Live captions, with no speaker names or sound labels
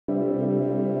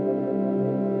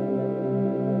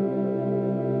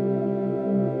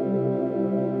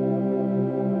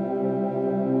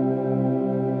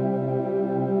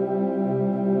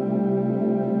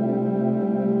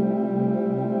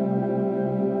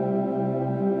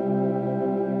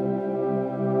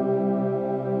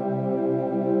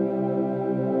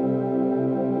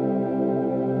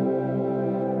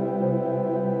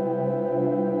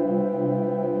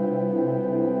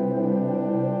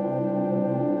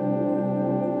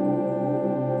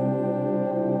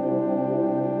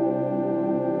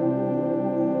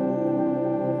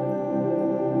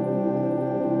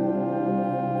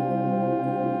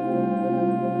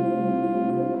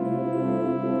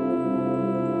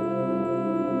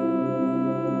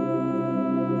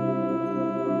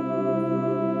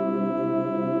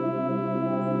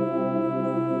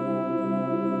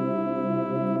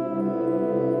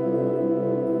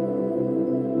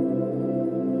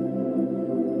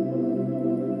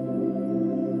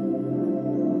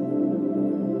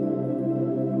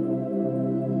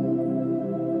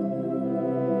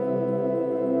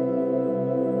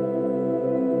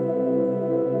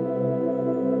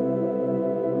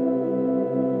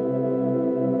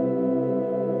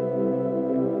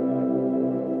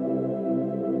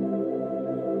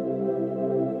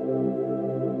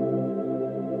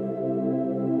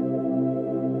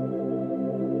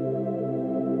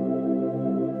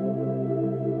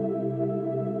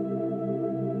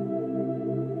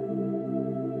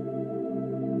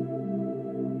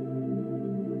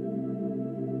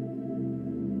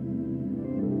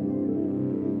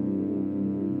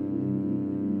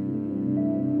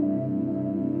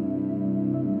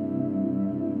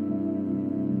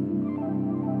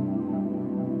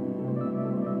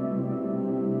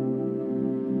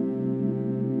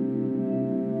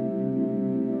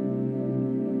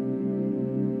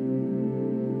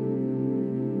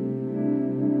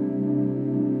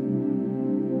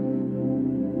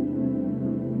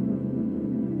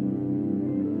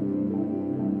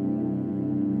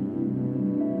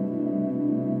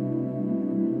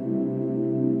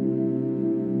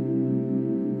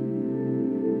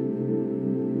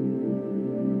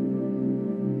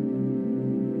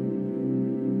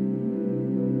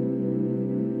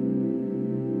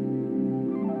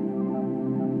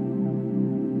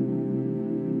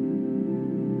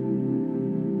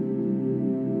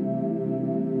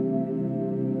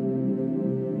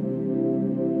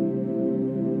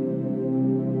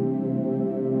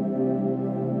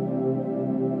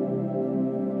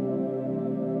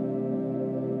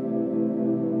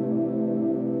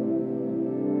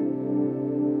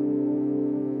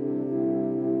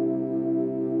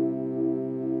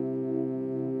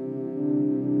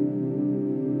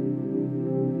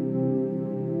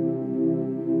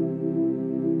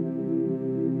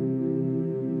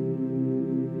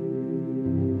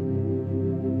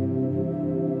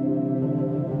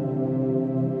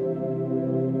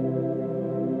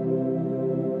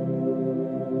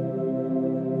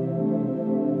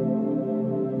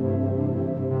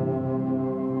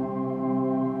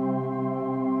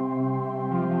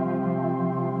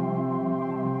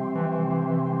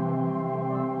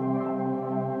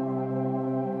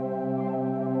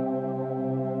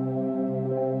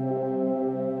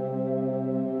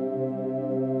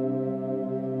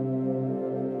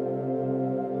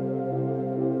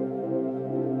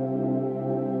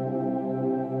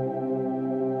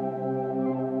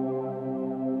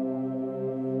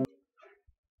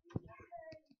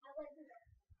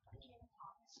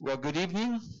Well, good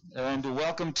evening, and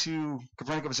welcome to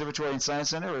Kopernik Observatory and Science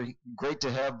Center. Great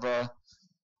to have a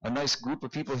nice group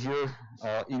of people here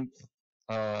in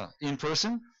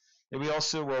person. And we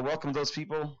also welcome those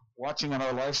people watching on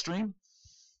our live stream.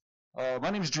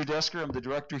 My name is Drew Desker. I'm the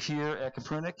director here at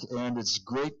Kopernik, and it's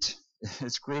great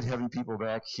having people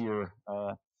back here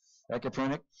at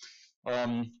Kopernik.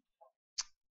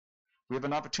 We have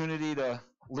an opportunity to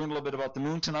learn a little bit about the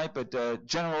moon tonight, but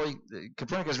generally,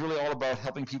 Kopernik is really all about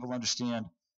helping people understand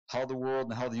how the world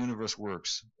and how the universe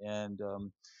works. And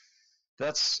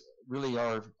that's really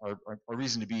our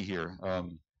reason to be here.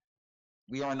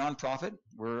 We are a nonprofit.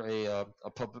 We're a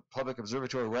public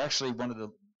observatory. We're actually one of the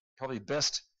probably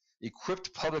best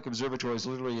equipped public observatories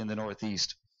literally in the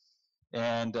Northeast.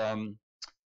 And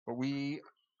but we,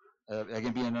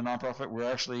 again, being a nonprofit, we're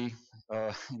actually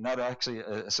not actually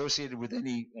associated with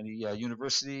any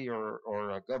university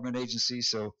or a government agency.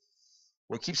 So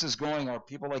what keeps us going are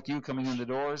people like you coming in the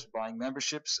doors, buying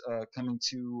memberships, coming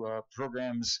to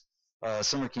programs,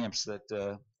 summer camps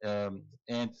that,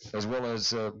 and as well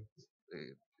as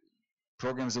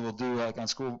programs that we'll do like on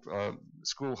school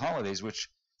holidays, which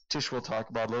Tish will talk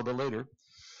about a little bit later.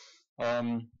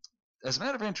 As a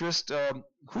matter of interest,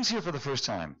 who's here for the first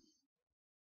time?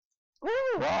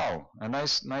 Ooh. Wow, a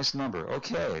nice number.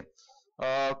 Okay.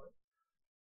 Matter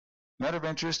of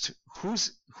interest, who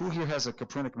here has a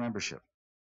Kopernik membership?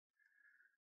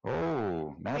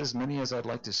 Oh, not as many as I'd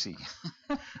like to see.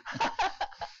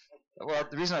 Well,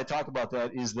 the reason I talk about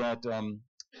that is that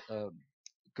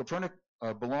Kopernik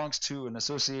belongs to an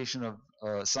association of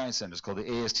science centers called the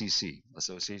ASTC,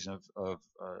 Association of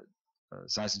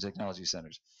Science and Technology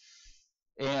Centers.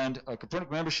 And a Kopernik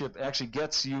membership actually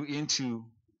gets you into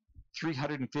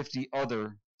 350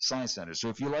 other science centers. So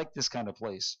if you like this kind of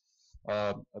place,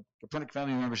 a Kopernik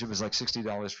family membership is like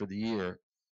 $60 for the year,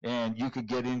 and you could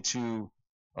get into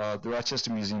the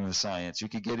Rochester Museum of Science. You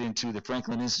could get into the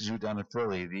Franklin Institute down in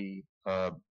Philly, the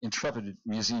Intrepid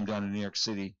Museum down in New York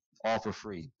City, all for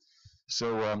free.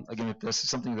 So again, if this is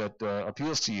something that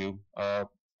appeals to you, I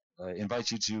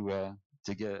invite you to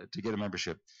get a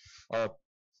membership.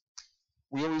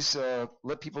 We always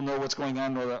let people know what's going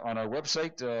on our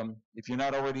website. If you're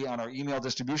not already on our email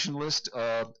distribution list,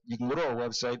 you can go to our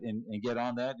website and get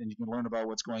on that, and you can learn about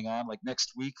what's going on. Like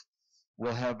next week,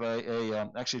 we'll have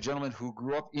actually a gentleman who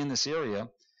grew up in this area,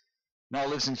 now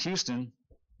lives in Houston,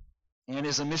 and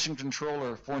is a mission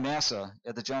controller for NASA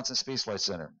at the Johnson Space Flight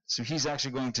Center. So he's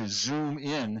actually going to zoom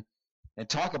in and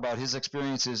talk about his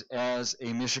experiences as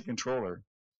a mission controller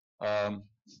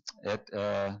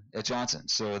at Johnson.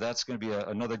 So that's going to be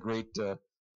another great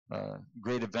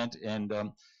event. And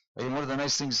one of the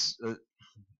nice things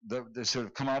that sort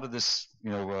of come out of this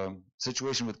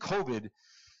situation with COVID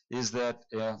is that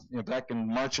back in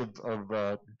March of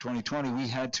 2020 we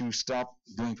had to stop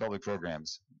doing public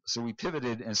programs. So we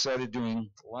pivoted and started doing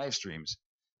live streams.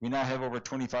 We now have over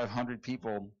 2,500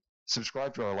 people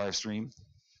subscribed to our live stream.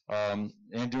 And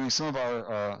doing some of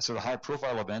our sort of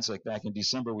high-profile events, like back in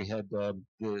December, we had the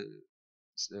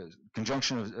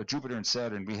conjunction of Jupiter and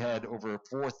Saturn. We had over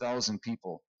 4,000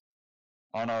 people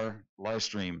on our live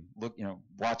stream,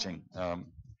 watching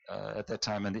at that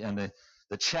time, and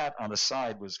the chat on the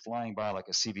side was flying by like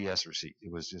a CVS receipt.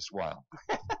 It was just wild.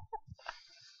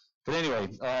 But anyway,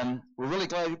 we're really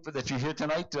glad that you're here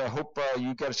tonight. I hope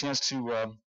you got a chance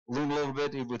to learn a little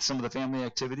bit with some of the family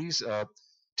activities.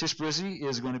 Tish Bresee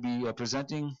is going to be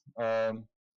presenting the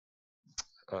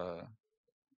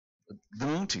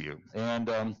moon to you,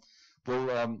 and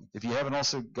we'll, if you haven't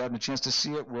also gotten a chance to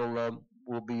see it, we'll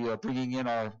be bringing in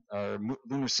our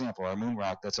lunar sample, our moon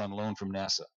rock that's on loan from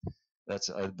NASA. That's,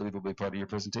 I believe, will be part of your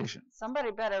presentation.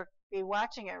 Somebody better be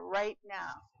watching it right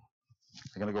now.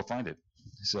 I'm gonna go find it.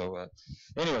 So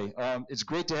anyway, it's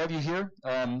great to have you here.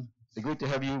 It's great to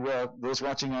have you, those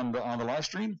watching on the live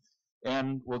stream.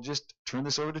 And we'll just turn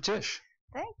this over to Tish.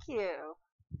 Thank you.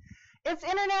 It's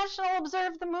International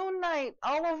Observe the Moon Night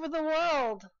all over the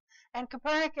world. And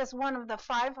Kopernik is one of the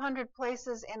 500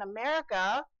 places in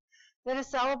America that is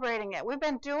celebrating it. We've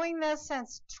been doing this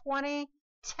since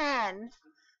 2010.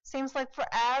 Seems like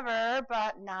forever,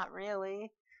 but not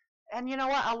really. And you know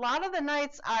what? A lot of the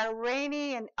nights are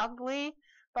rainy and ugly,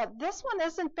 but this one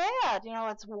isn't bad.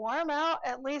 It's warm out.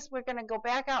 At least we're going to go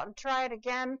back out and try it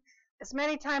again as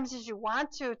many times as you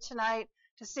want to tonight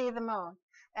to see the moon.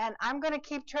 And I'm going to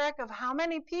keep track of how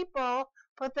many people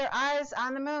put their eyes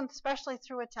on the moon, especially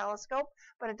through a telescope.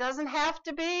 But it doesn't have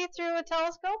to be through a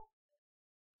telescope.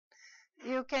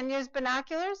 You can use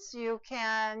binoculars. You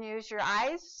can use your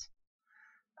eyes.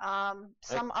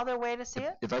 Some other way to see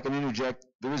it. If I can interject,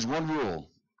 there is one rule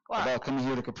about coming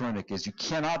here to Kopernik is you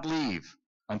cannot leave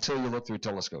until you look through a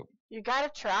telescope. You got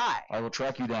to try. I will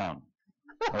track you down.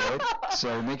 All right?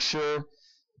 So make sure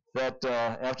that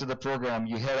after the program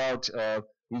you head out.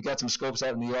 We've got some scopes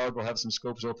out in the yard. We'll have some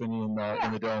scopes open in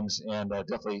the domes, and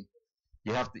definitely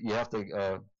you have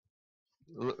to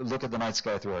look at the night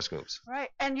sky through our scopes. Right,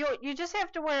 and you just have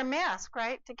to wear a mask,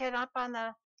 right, to get up on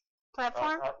the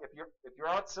platform. If you're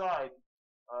outside,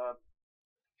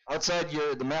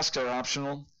 the masks are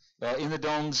optional. In the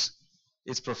domes,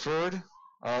 it's preferred.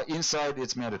 Inside,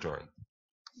 it's mandatory.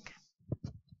 Okay.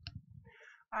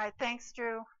 All right, thanks,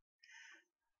 Drew.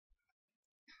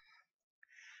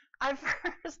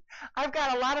 I've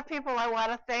got a lot of people I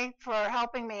want to thank for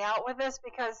helping me out with this,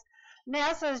 because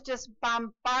NASA is just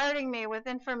bombarding me with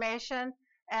information,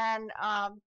 and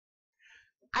I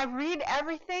read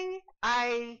everything.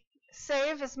 I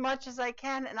save as much as I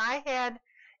can, and I had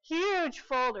huge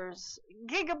folders,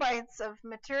 gigabytes of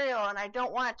material, and I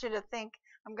don't want you to think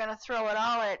I'm going to throw it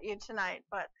all at you tonight,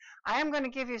 but I am going to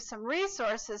give you some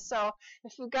resources. So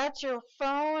if you've got your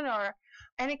phone or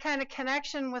any kind of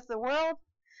connection with the world,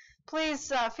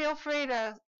 please feel free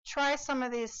to try some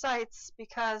of these sites,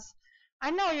 because I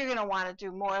know you're going to want to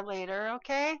do more later,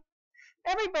 okay?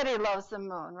 Everybody loves the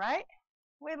moon, right?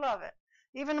 We love it.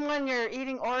 Even when you're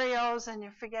eating Oreos and you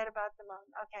forget about the moon.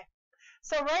 Okay.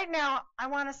 So right now, I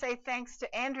want to say thanks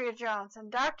to Andrea Jones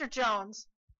and Dr. Jones,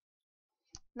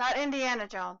 not Indiana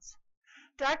Jones.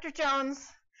 Dr.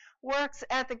 Jones works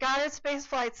at the Goddard Space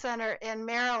Flight Center in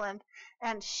Maryland,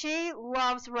 and she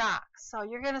loves rocks. So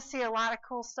you're going to see a lot of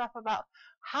cool stuff about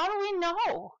how do we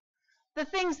know the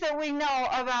things that we know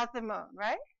about the moon,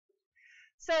 right?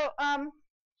 So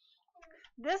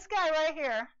this guy right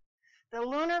here, the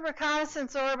Lunar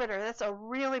Reconnaissance Orbiter, that's a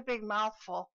really big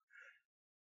mouthful.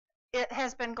 It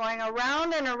has been going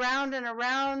around and around and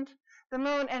around the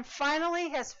moon, and finally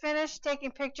has finished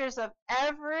taking pictures of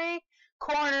every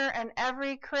corner and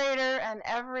every crater and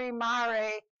every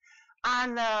mare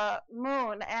on the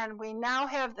moon, and we now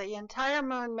have the entire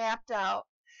moon mapped out,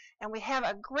 and we have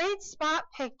a great spot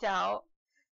picked out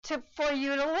for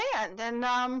you to land. And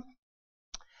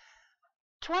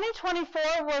 2024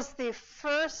 was the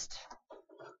first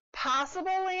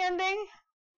possible landing.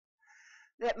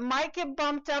 That might get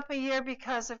bumped up a year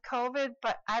because of COVID,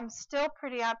 but I'm still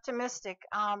pretty optimistic.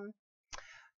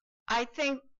 I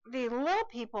think the little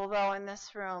people, though, in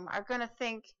this room are going to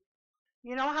think,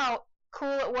 you know how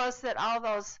cool it was that all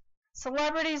those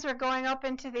celebrities were going up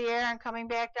into the air and coming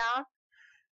back down?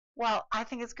 Well, I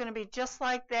think it's going to be just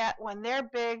like that when they're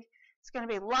big. It's going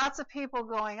to be lots of people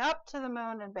going up to the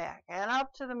moon and back, and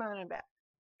up to the moon and back.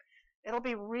 It'll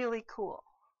be really cool.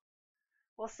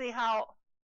 We'll see how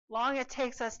long it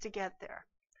takes us to get there.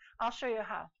 I'll show you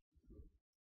how.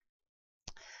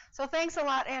 So thanks a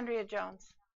lot, Andrea Jones.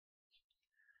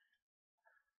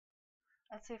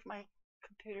 Let's see if my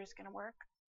computer's going to work.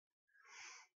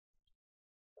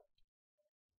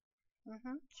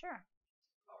 Sure.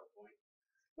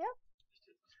 Yep.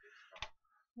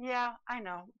 Yeah, I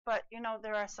know, but you know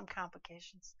there are some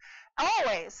complications.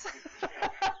 Always.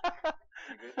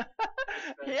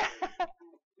 Yeah.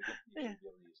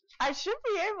 I should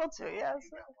be able to, yes.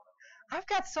 I've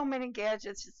got so many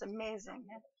gadgets, it's amazing.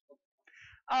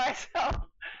 All right, so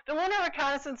the Lunar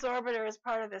Reconnaissance Orbiter is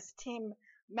part of this team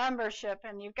membership,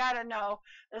 and you've got to know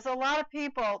there's a lot of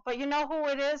people, but you know who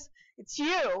it is? It's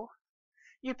you.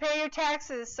 You pay your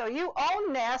taxes, so you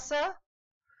own NASA.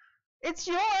 It's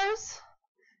yours.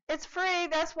 It's free.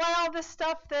 That's why all this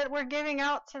stuff that we're giving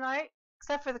out tonight,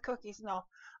 except for the cookies, no.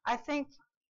 I think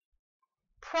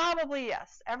probably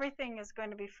yes. Everything is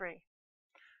going to be free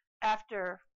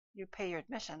after you pay your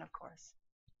admission, of course.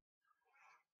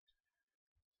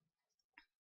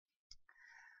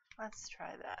 Let's try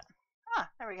that.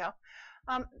 There we go.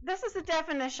 This is the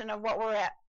definition of what we're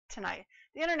at tonight.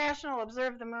 The International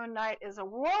Observe the Moon Night is a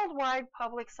worldwide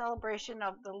public celebration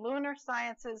of the lunar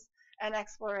sciences and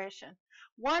exploration.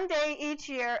 One day each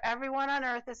year, everyone on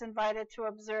Earth is invited to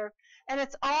observe, and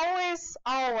it's always,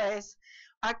 always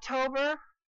October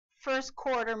first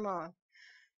quarter moon.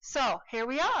 So here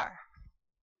we are.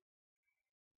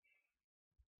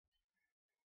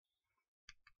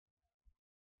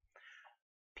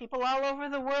 People all over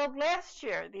the world last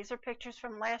year. These are pictures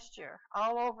from last year,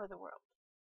 all over the world.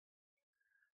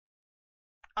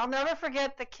 I'll never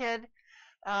forget the kid.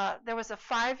 There was a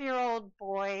 5-year-old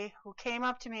boy who came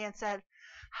up to me and said,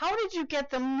 "How did you get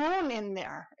the moon in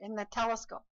there, in the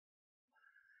telescope?"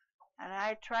 And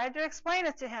I tried to explain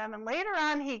it to him, and later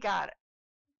on he got it.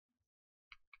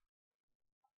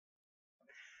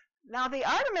 Now the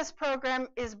ARTEMIS program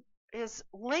is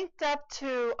linked up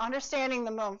to understanding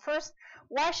the moon. First,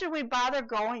 why should we bother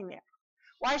going there?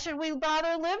 Why should we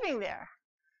bother living there?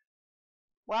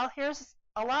 Well, here's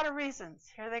a lot of reasons.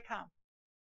 Here they come.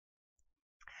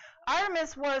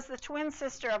 Artemis was the twin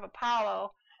sister of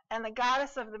Apollo and the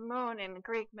goddess of the moon in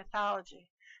Greek mythology.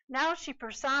 Now she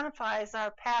personifies our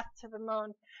path to the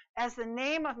moon as the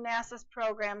name of NASA's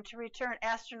program to return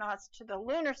astronauts to the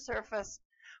lunar surface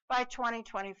by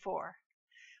 2024.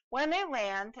 When they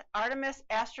land, Artemis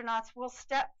astronauts will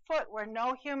step foot where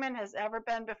no human has ever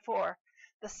been before,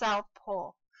 the South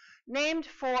Pole, named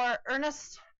for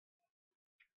Ernest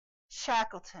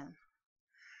Shackleton.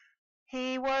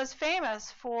 He was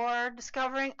famous for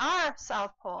discovering our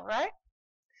South Pole, right?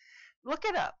 Look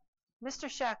it up. Mr.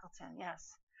 Shackleton,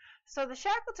 yes. So the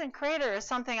Shackleton crater is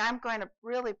something I'm going to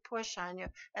really push on you,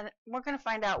 and we're going to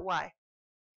find out why.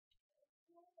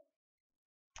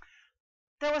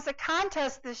 There was a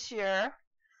contest this year,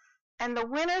 and the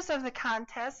winners of the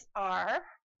contest are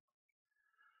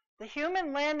the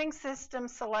Human Landing System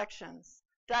selections: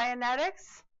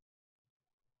 Dianetics,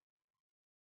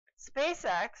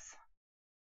 SpaceX,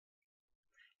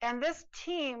 and this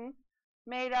team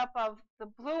made up of the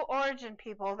Blue Origin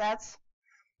people. That's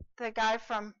the guy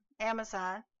from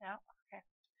Amazon. Yeah,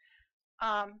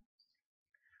 okay.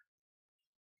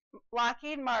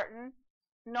 Lockheed Martin,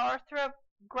 Northrop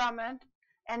Grumman,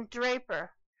 and Draper.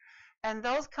 And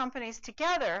those companies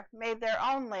together made their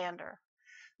own lander.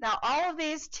 Now, all of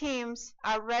these teams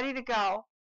are ready to go.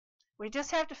 We just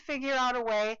have to figure out a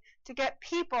way to get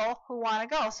people who want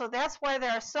to go. So that's why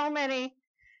there are so many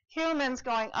humans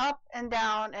going up and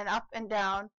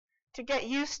down to get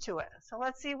used to it. So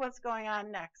let's see what's going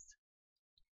on next.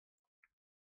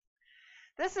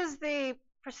 This is the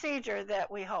procedure that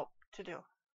we hope to do.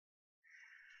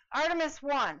 Artemis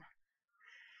 1.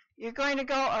 You're going to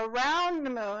go around the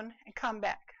moon and come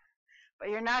back, but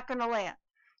you're not going to land.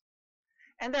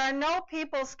 And there are no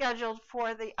people scheduled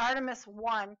for the Artemis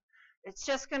 1. It's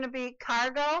just going to be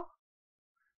cargo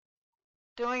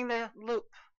doing the loop.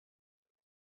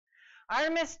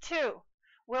 Artemis 2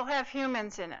 will have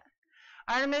humans in it.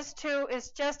 Artemis 2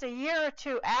 is just a year or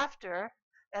two after,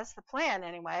 that's the plan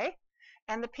anyway,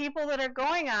 and the people that are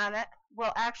going on it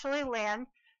will actually land,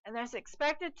 and there's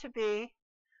expected to be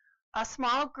a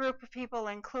small group of people,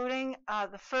 including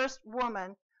the first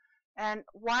woman. And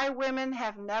why women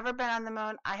have never been on the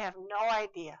moon, I have no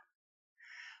idea.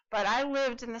 But I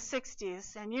lived in the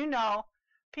 60s, and you know,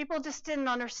 people just didn't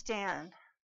understand.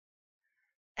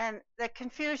 And the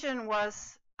confusion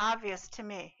was obvious to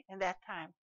me in that time.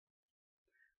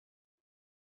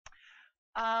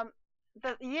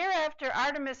 The year after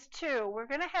Artemis 2, we're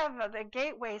going to have the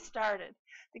Gateway started.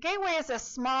 The Gateway is a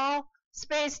small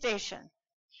space station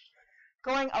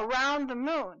going around the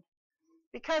moon,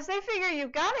 because they figure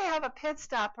you've got to have a pit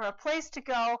stop or a place to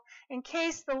go in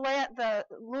case the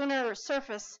lunar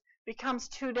surface becomes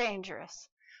too dangerous.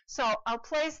 So a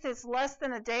place that's less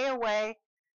than a day away,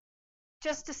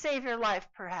 just to save your life,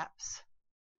 perhaps.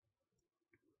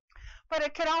 But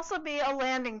it could also be a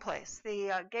landing place.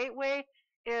 The Gateway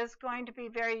is going to be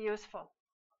very useful.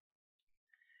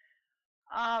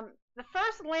 The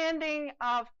first landing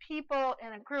of people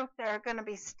in a group that are going to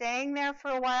be staying there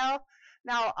for a while.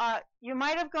 Now, you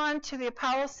might have gone to the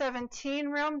Apollo 17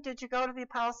 room. Did you go to the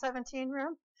Apollo 17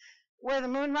 room where the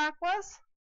moon rock was?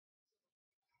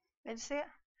 Did you see it?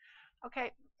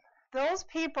 Okay. Those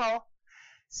people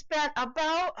spent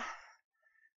about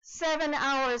 7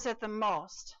 hours at the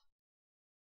most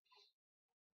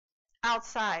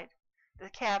outside the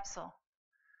capsule.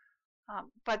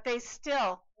 But they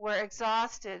still were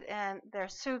exhausted, and their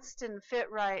suits didn't fit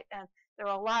right, and there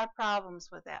were a lot of problems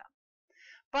with that.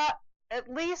 But at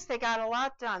least they got a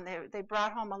lot done. They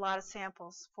brought home a lot of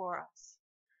samples for us.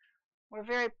 We're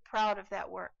very proud of that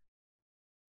work.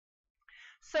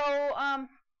 So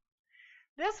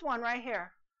this one right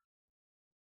here,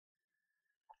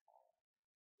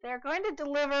 they're going to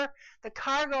deliver the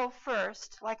cargo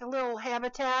first, like a little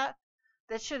habitat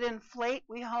that should inflate,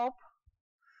 we hope.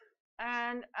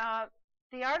 And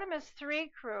the Artemis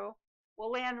 3 crew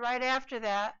will land right after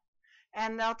that,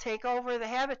 and they'll take over the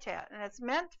habitat. And it's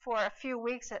meant for a few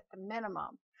weeks at the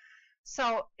minimum.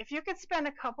 So if you could spend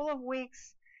a couple of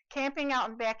weeks camping out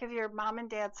in back of your mom and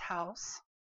dad's house,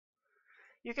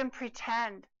 you can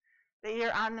pretend that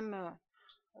you're on the moon.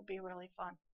 It'll be really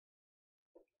fun.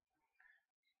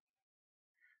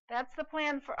 That's the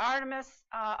plan for Artemis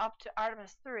up to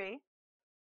Artemis 3.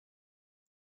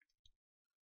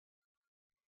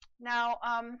 Now,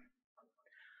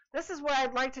 this is where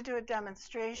I'd like to do a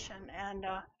demonstration. And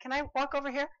can I walk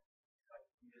over here?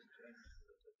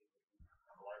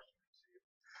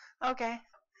 Okay.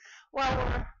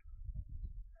 Well,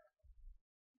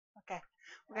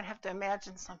 We're going to have to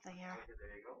imagine something here.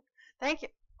 Thank you.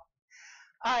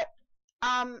 All right.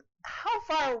 How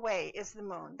far away is the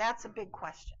moon? That's a big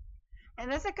question.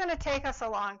 And is it going to take us a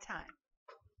long time?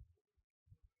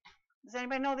 Does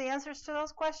anybody know the answers to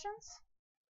those questions?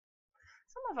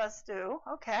 Some of us do.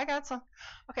 Okay, I got some.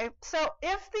 Okay, so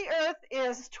if the Earth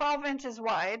is 12 inches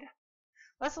wide,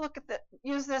 let's look at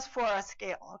use this for a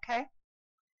scale, okay?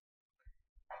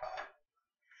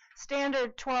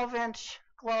 Standard 12-inch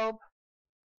globe.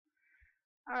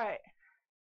 All right.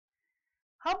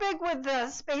 How big would the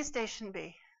space station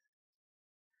be?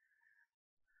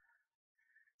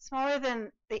 Smaller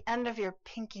than the end of your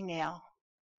pinky nail.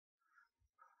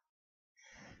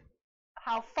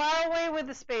 How far away would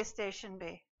the space station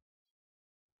be?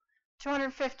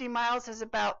 250 miles is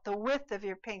about the width of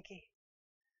your pinky,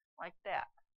 like that.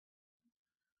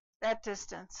 That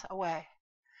distance away,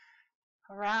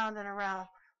 around and around.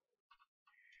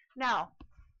 Now,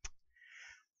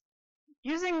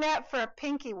 using that for a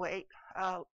pinky length,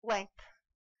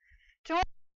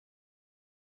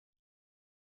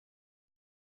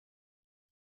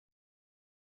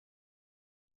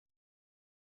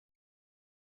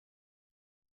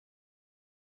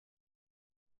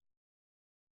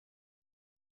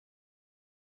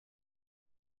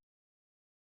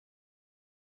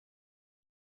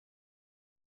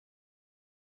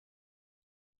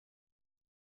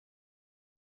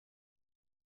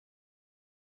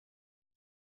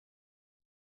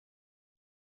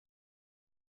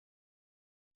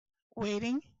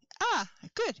 waiting. Ah,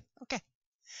 good. Okay.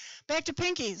 Back to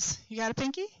pinkies. You got a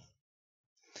pinky?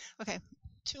 Okay.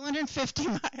 250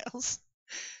 miles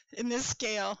in this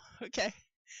scale. Okay.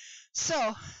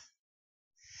 So,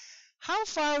 how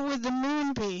far would the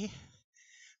moon be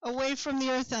away from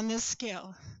the Earth on this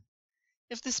scale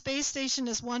if the space station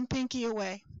is one pinky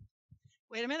away?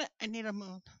 Wait a minute. I need a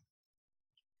moon.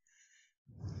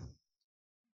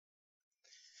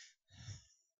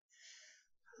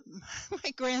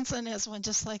 My grandson has one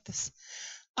just like this.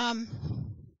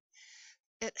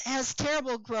 It has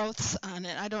terrible growths on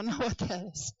it. I don't know what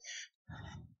that is.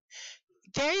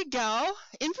 There you go.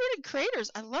 Inverted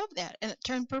craters. I love that. And it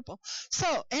turned purple.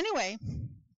 So anyway,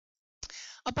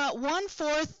 about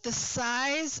 1/4 the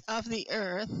size of the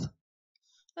Earth.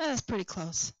 That's pretty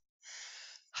close.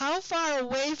 How far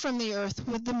away from the Earth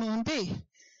would the moon be?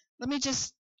 Let me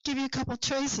just give you a couple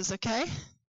choices, okay?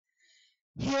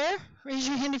 Here, raise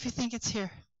your hand if you think it's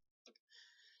here.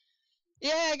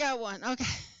 Yeah, I got one. Okay.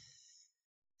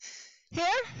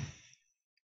 Here?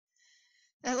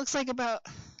 That looks like about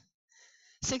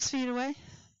 6 feet away.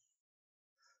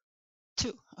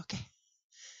 2. Okay.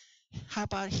 How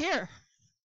about here?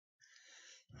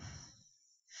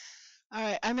 All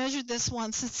right, I measured this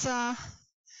once. It's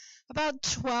about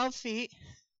 12 feet.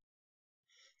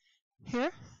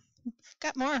 Here?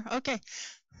 Got more. Okay.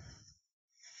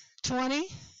 20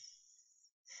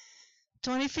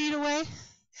 feet away.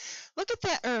 Look at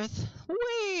that Earth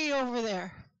way over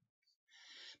there.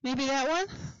 Maybe that one?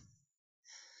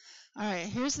 All right,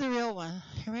 here's the real one.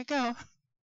 Here we go.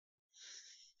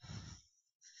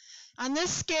 On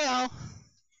this scale,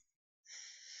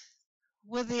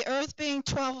 with the Earth being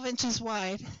 12 inches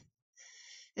wide,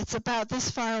 it's about this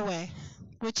far away,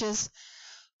 which is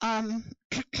 10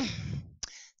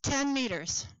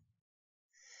 meters.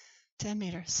 10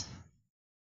 meters.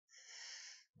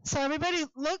 So everybody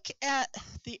look at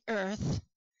the Earth.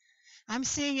 I'm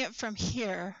seeing it from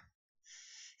here.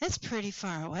 It's pretty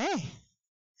far away.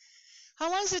 How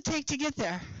long does it take to get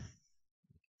there?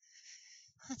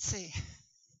 Let's see.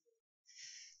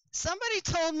 Somebody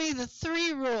told me the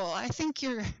 3 rule. I think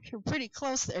you're pretty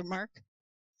close there, Mark.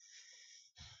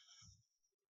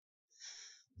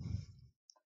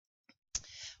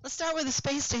 Let's start with the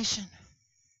space station.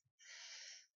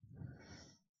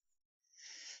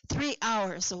 3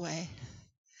 hours away.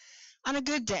 On a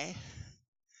good day,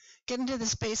 getting to the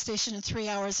space station in 3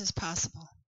 hours is possible.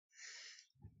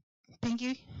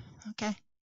 Pinky? Okay.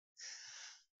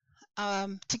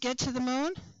 To get to the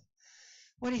moon,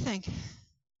 what do you think?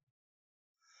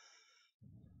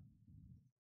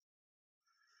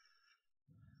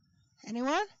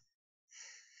 Anyone?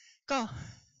 Go.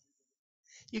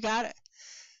 You got it.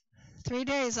 3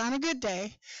 days on a good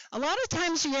day. A lot of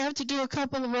times you have to do a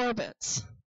couple of orbits.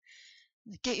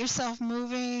 Get yourself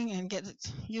moving and get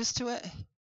used to it.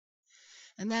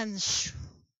 And then,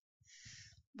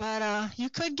 but you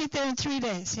could get there in 3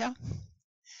 days, yeah?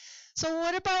 So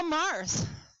what about Mars?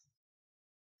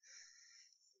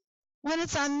 When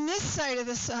it's on this side of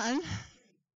the sun,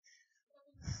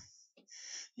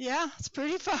 yeah, it's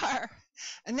pretty far.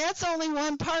 And that's only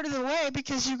one part of the way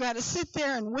because you got to sit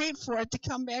there and wait for it to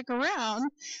come back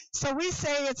around. So we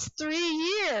say it's 3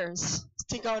 years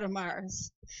to go to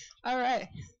Mars. All right.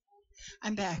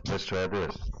 I'm back. Let's try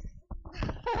this.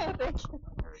 Thank you.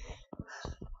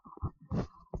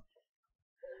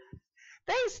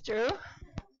 Thanks, Drew.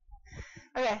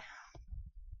 Okay.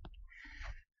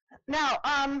 Now,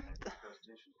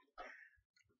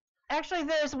 actually,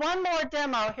 there's one more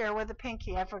demo here with the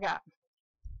pinky. I forgot.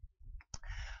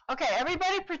 Okay,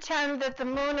 everybody pretend that the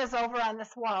moon is over on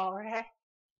this wall, okay?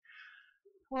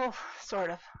 Well, sort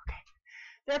of. Okay.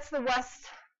 That's the west.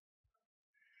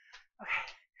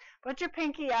 Okay. Put your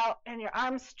pinky out and your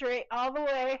arms straight all the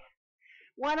way.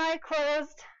 One eye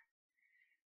closed.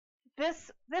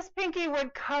 This pinky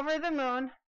would cover the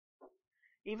moon,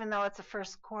 even though it's a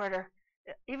first quarter,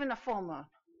 even a full moon.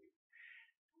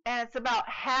 And it's about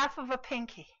half of a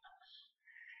pinky.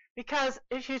 Because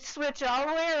if you switch all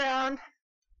the way around,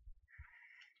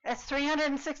 that's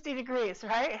 360 degrees,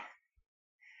 right?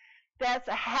 That's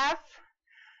a half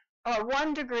or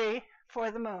 1 degree for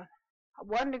the moon.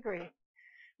 1 degree.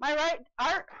 Am I right,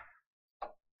 Art?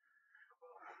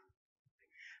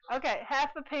 Okay,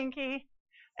 half a pinky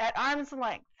at arm's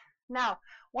length. Now,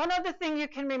 one other thing you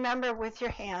can remember with your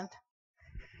hand,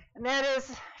 and that is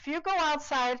if you go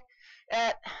outside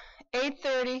at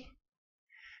 8:30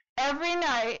 every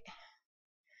night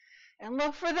and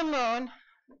look for the moon,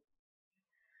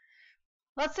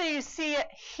 let's say you see it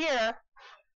here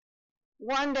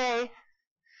one day,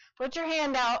 put your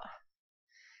hand out,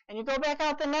 and you go back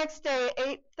out the next day at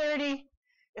 8:30,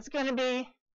 it's going to be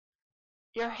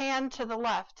your hand to the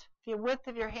left, the width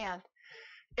of your hand.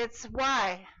 It's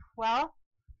why? Well,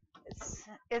 it's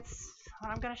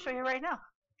what I'm going to show you right now.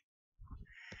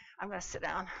 I'm going to sit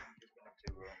down.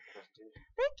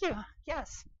 Thank you.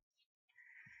 Yes.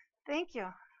 Thank you.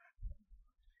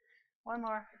 One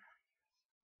more.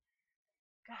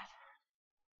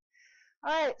 Good.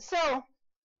 All right, so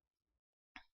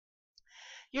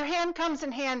your hand comes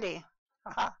in handy.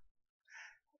 Okay.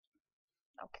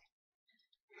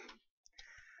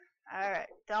 All right.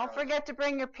 Don't forget to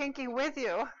bring your pinky with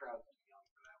you.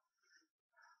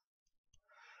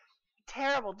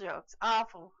 Terrible jokes.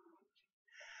 Awful.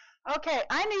 Okay,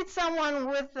 I need someone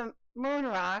with the moon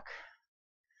rock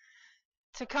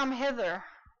to come hither.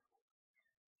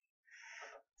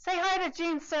 Say hi to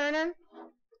Gene Cernan.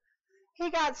 He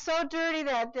got so dirty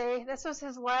that day. This was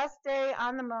his last day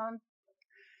on the moon.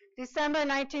 December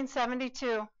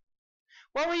 1972.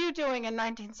 What were you doing in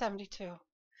 1972? All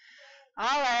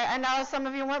right, I know some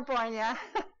of you weren't born yet.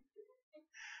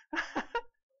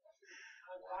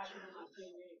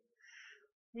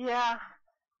 Yeah.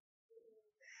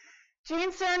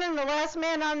 Gene Cernan, the last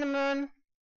man on the moon.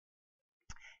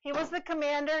 He was the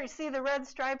commander. You see the red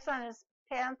stripes on his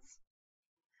pants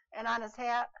and on his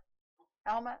hat,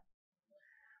 helmet?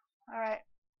 All right.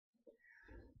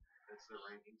 That's the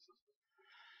ranking system.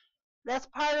 That's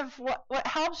part of what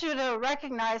helps you to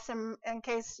recognize him in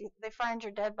case they find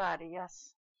your dead body,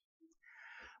 yes.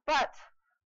 But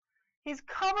he's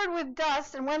covered with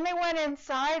dust, and when they went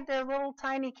inside their little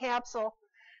tiny capsule,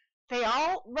 they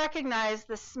all recognized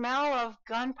the smell of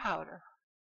gunpowder.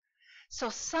 So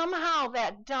somehow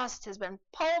that dust has been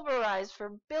pulverized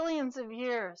for billions of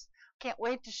years. Can't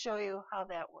wait to show you how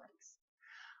that works.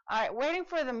 All right, waiting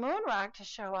for the moon rock to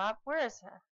show up. Where is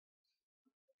it?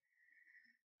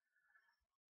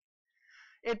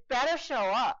 It better show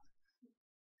up.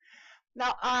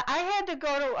 Now, I had to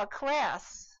go to a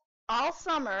class all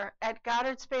summer at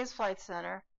Goddard Space Flight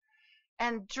Center,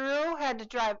 and Drew had to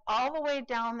drive all the way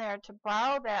down there to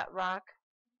borrow that rock.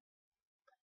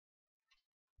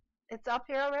 It's up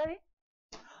here already?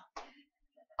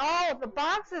 Oh, the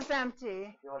box is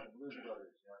empty.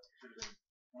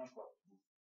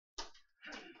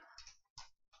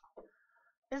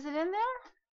 Is it in there?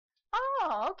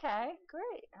 Oh, okay,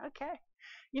 great, okay.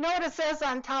 You know what it says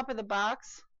on top of the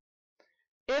box?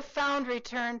 If found,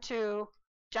 return to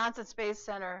Johnson Space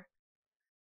Center.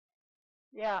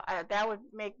 Yeah, that would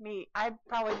make me, I'd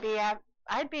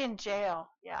be in jail.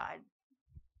 Yeah, I'd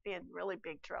be in really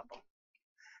big trouble.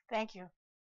 Thank you.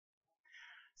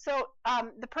 So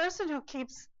the person who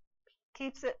keeps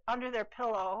it under their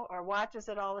pillow or watches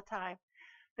it all the time,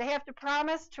 they have to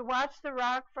promise to watch the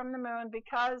rock from the moon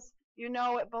because you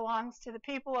know it belongs to the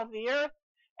people of the earth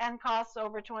and costs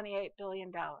over $28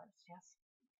 billion. Yes.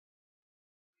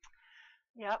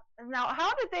 Yep. Now,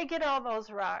 how did they get all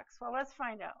those rocks? Well, let's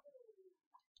find out.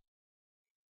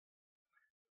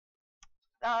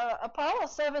 Apollo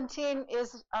 17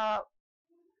 is a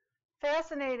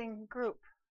fascinating group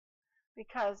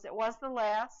because it was the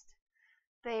last.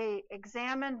 they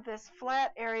examined this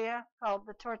flat area called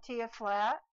the Tortilla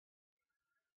Flat,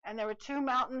 and there were 2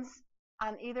 mountains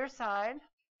on either side.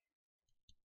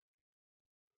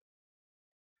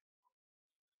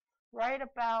 Right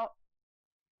about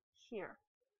here.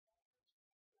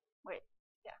 Wait,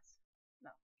 yes,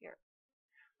 no, here,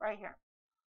 right here.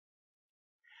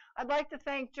 I'd like to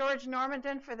thank George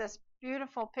Normandin for this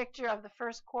beautiful picture of the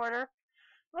first quarter.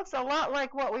 Looks a lot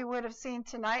like what we would have seen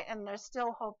tonight, and there's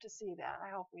still hope to see that.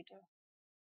 I hope we do.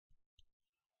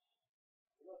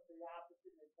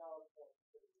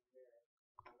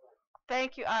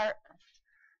 Thank you, Art.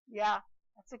 Yeah,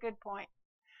 that's a good point.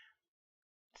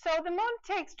 So the moon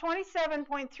takes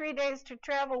 27.3 days to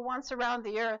travel once around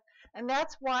the Earth, and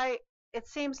that's why it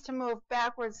seems to move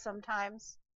backwards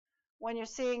sometimes. When you're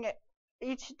seeing it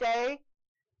each day,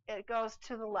 it goes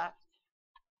to the left.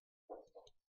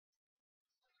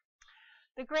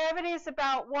 The gravity is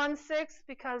about 1/6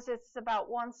 because it's about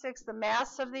 1/6 the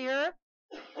mass of the Earth.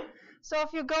 So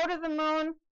if you go to the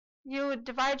moon, you would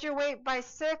divide your weight by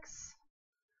 6,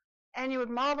 and you would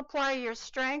multiply your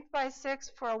strength by 6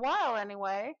 for a while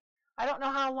anyway. I don't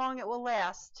know how long it will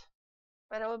last,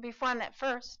 but it would be fun at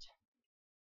first.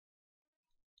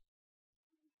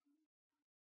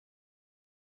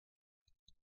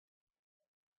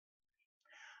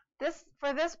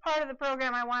 For this part of the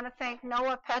program, I want to thank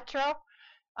Noah Petro.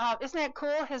 Isn't that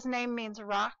cool? His name means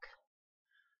rock.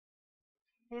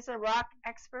 He's a rock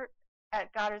expert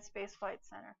at Goddard Space Flight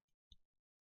Center.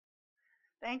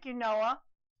 Thank you, Noah.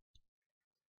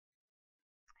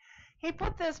 He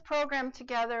put this program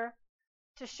together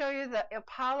to show you the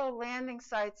Apollo landing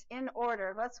sites in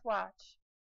order. Let's watch.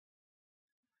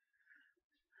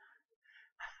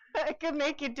 It could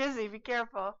make you dizzy. Be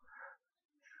careful.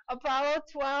 Apollo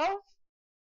 12.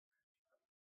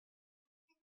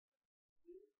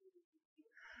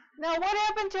 Now, what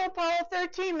happened to Apollo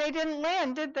 13? They didn't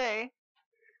land, did they?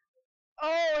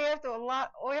 Oh, we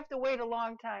have to wait a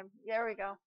long time. There we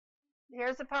go.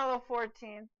 Here's Apollo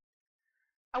 14.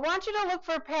 I want you to look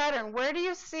for a pattern. Where do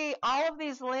you see all of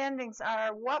these landings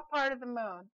are? What part of the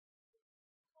moon?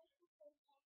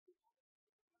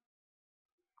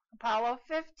 Apollo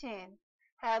 15,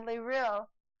 Hadley Rill.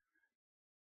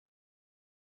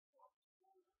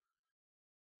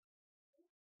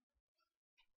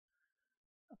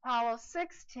 Apollo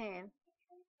 16.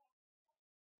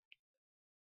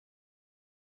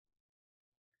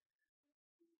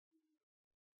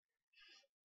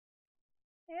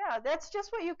 Yeah, that's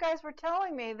just what you guys were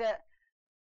telling me that,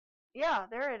 yeah,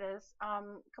 there it is.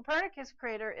 Copernicus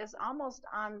crater is almost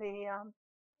on the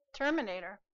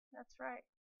Terminator. That's right.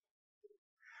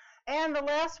 And the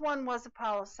last one was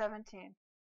Apollo 17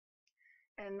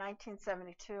 in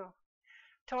 1972.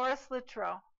 Taurus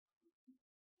Littrow.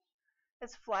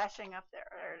 It's flashing up there.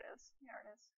 There it is. There it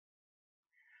is.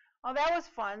 Oh, that was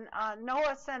fun.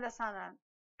 Noah sent us on an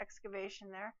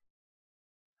excavation there.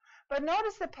 But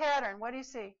notice the pattern. What do you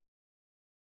see?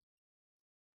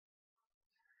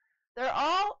 They're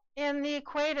all in the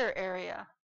equator area.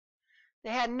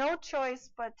 They had no choice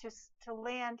but to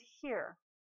land here.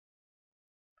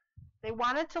 They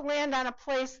wanted to land on a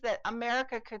place that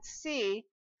America could see,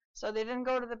 so they didn't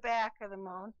go to the back of the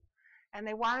moon. And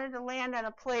they wanted to land on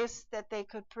a place that they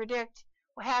could predict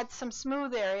had some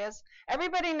smooth areas.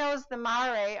 Everybody knows the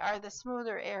mare are the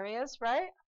smoother areas, right?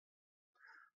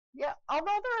 Yeah, although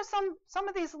there are some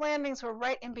of these landings were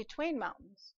right in between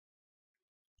mountains.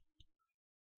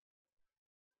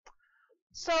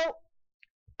 So,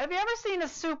 have you ever seen a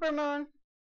supermoon?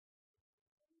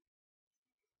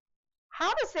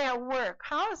 How does that work?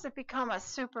 How does it become a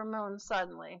supermoon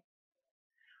suddenly?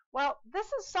 Well, this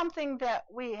is something that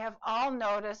we have all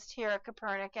noticed here at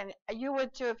Kopernik, and you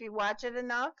would too if you watch it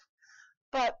enough.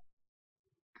 But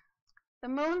the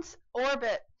moon's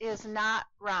orbit is not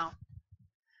round.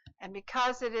 And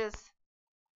because it is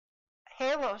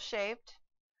halo-shaped,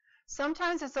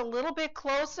 sometimes it's a little bit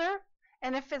closer.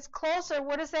 And if it's closer,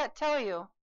 what does that tell you?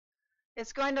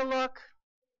 It's going to look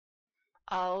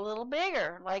a little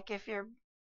bigger, like if you're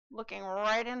looking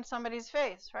right in somebody's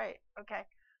face, right? Okay.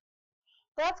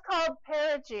 That's called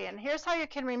perigee, and here's how you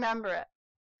can remember it.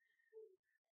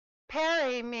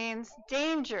 Peri means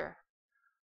danger.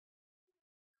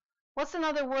 What's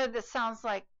another word that sounds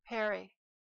like peri?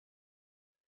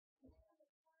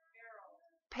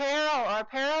 Peril or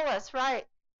perilous, right.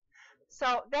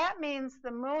 So that means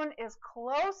the moon is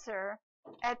closer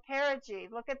at perigee.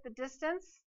 Look at the distance,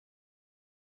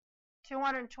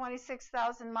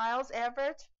 226,000 miles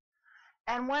average.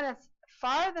 And when it's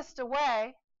farthest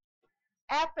away,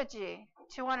 apogee,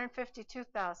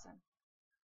 252,000.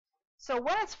 So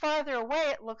when it's farther away,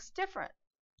 it looks different.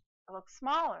 It looks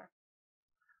smaller.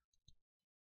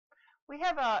 We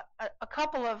have a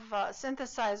couple of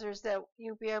synthesizers that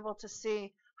you'll be able to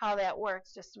see how that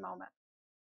works. Just a moment.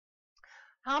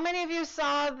 How many of you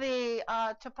saw the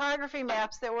topography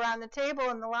maps that were on the table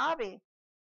in the lobby?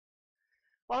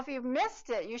 Well, if you've missed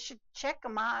it, you should check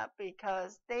them out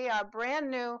because they are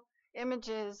brand new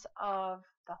images of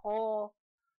the whole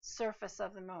surface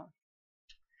of the moon.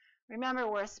 Remember,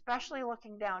 we're especially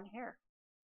looking down here.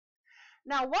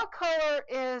 Now, what color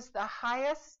is the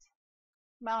highest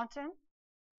mountain?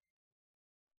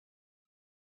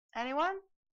 Anyone?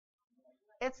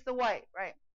 It's the white,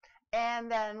 right?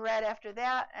 And then red after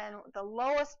that, and the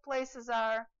lowest places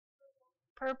are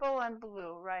purple and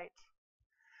blue, right?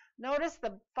 Notice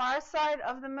the far side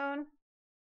of the moon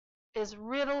is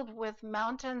riddled with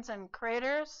mountains and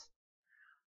craters,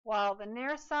 while the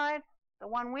near side, the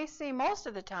one we see most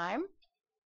of the time,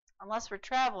 unless we're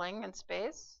traveling in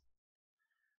space,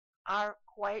 are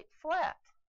quite flat.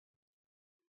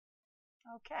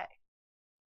 Okay.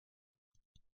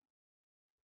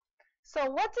 So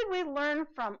what did we learn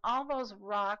from all those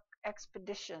rock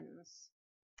expeditions?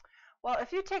 Well,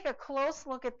 if you take a close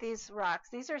look at these rocks,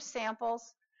 these are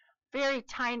samples, very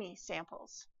tiny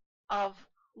samples of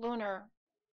lunar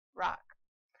rock.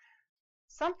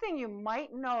 Something you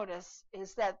might notice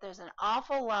is that there's an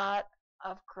awful lot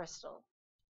of crystal.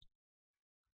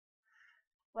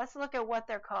 Let's look at what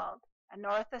they're called.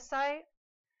 Anorthosite,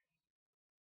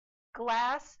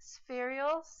 glass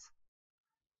spherules,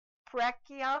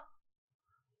 breccia,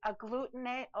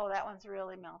 agglutinate, oh, that one's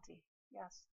really melty,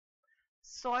 yes.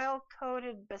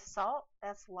 Soil-coated basalt,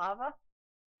 that's lava,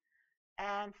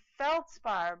 and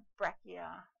feldspar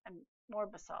breccia, and more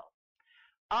basalt.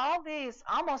 All these,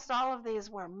 almost all of these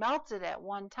were melted at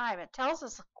one time. It tells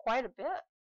us quite a bit.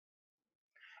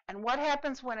 And what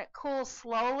happens when it cools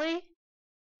slowly?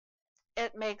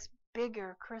 It makes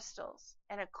bigger crystals.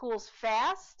 And it cools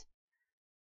fast,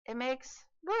 it makes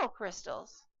little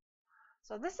crystals.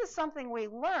 So this is something we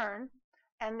learn,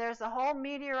 and there's a whole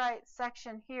meteorite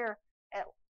section here at,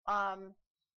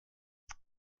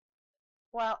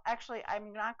 well, actually,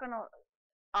 I'm not going to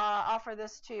offer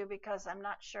this to you because I'm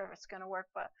not sure if it's going to work,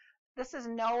 but this is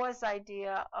Noah's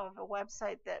idea of a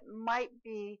website that might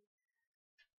be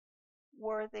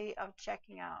worthy of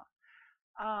checking out.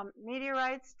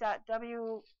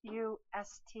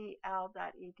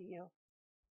 Meteorites.wustl.edu.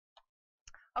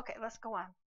 Okay, let's go on.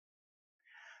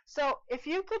 So if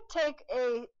you could take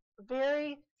a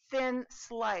very thin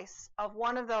slice of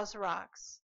one of those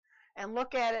rocks and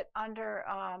look at it under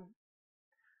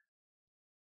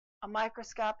a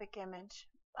microscopic image,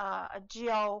 a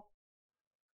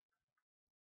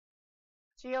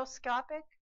geoscopic,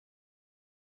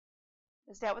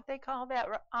 is that what they call that?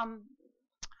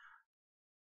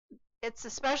 It's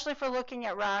especially for looking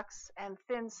at rocks and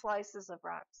thin slices of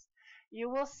rocks. You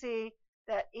will see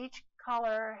that each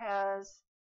color has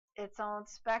its own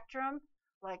spectrum,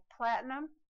 like platinum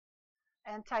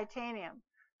and titanium.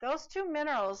 Those two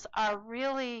minerals are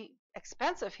really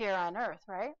expensive here on Earth,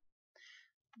 right?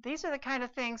 These are the kind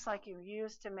of things like you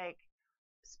use to make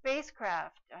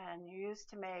spacecraft and you use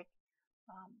to make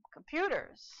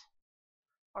computers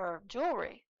or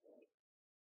jewelry.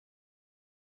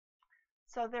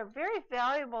 So they're very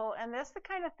valuable, and that's the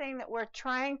kind of thing that we're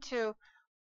trying to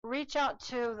reach out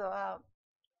to the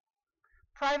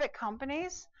private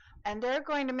companies, and they're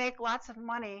going to make lots of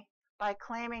money by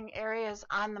claiming areas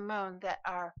on the moon that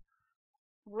are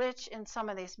rich in some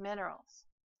of these minerals.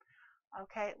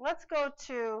 Okay, let's go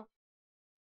to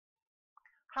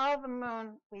how the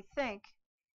moon, we think,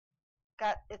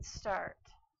 got its start.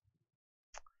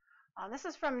 This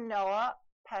is from Noah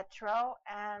Petro,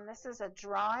 and this is a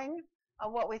drawing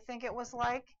of what we think it was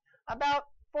like about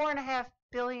 4.5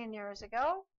 billion years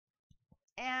ago,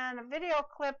 and a video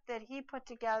clip that he put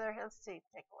together. Let's see,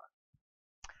 take a look.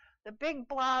 The big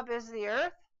blob is the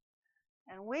Earth,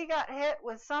 and we got hit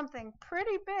with something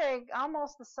pretty big,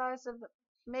 almost the size of,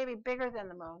 maybe bigger than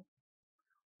the moon.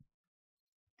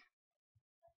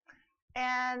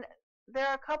 And there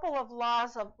are a couple of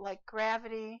laws of like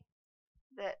gravity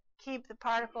that keep the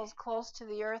particles close to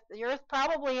the Earth. The Earth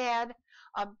probably had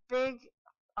a big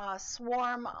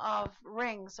swarm of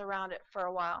rings around it for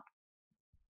a while.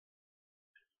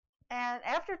 And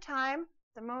after time,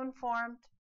 the moon formed.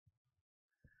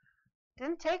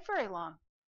 Didn't take very long,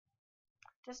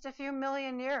 just a few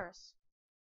million years.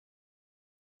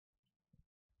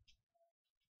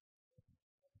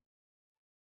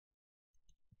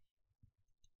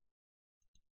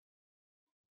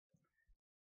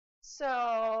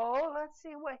 So let's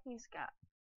see what he's got.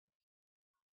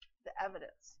 The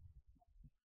evidence.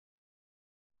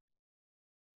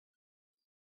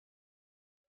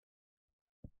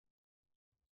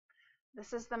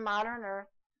 This is the modern Earth.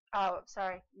 Oh,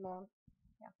 sorry, moon.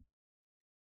 Yeah.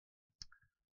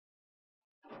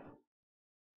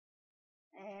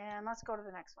 And let's go to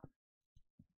the next one.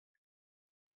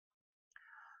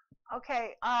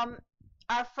 Okay,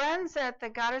 our friends at the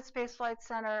Goddard Space Flight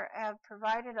Center have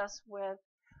provided us with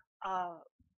a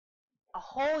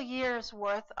whole year's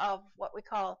worth of what we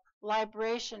call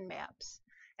libration maps.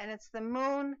 And it's the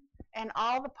moon and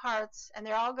all the parts, and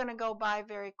they're all going to go by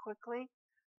very quickly.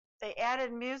 They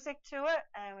added music to it,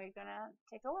 and we're going to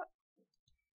take a look.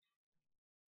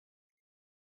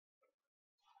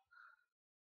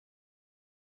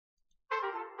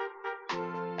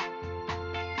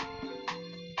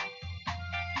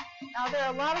 Now, there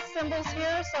are a lot of symbols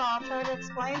here, so I'll try to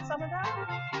explain some of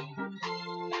them.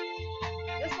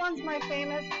 This one's my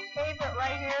favorite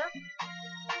right here.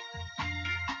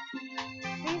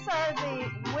 These are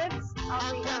the widths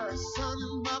of the Earth. Sun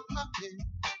in my pocket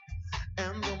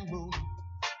and the moon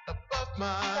above my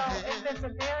So head. if it's a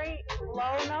very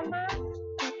low number,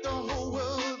 With the whole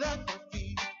world at my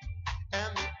feet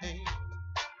and the pain,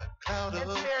 a cloud of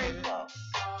it's very hair. close.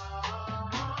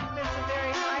 If it's a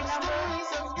very high number,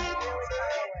 it's really far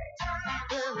away.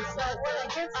 There is So when it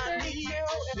gets I 32, need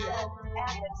it's to share. at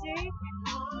apogee.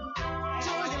 And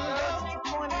Joy when and it love goes to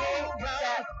 28, it's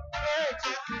at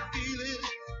perigee. I can feel it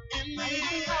in And you the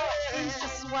see how it seems to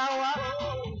swell up?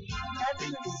 That's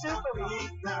Think the it's not super me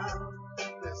now.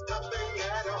 There's nothing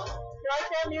at all. You like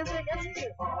that music? It's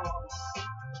beautiful.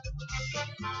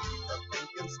 Nothing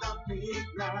can stop me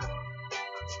now.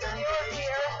 The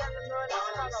Earth and the moon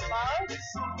is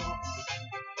from above.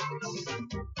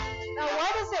 Now, why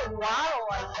does it waddle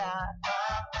like that?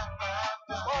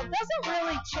 Well, it doesn't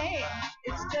really change.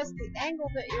 It's just the angle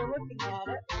that you're looking at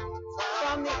it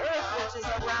from the Earth, which is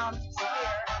a round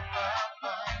sphere.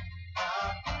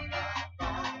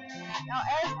 Now,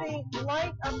 as the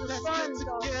light of the sun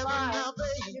goes by,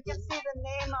 you can see the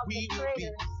name of the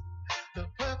craters. The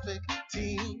perfect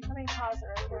team. Let me pause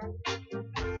it right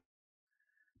here.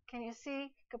 Can you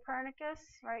see Copernicus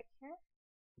right here?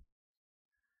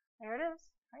 There it is,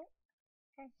 right?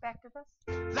 Okay, back to this.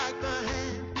 Like the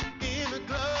hand in a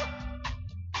glove,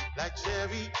 like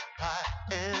cherry pie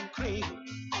and cream.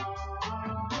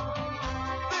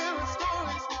 There are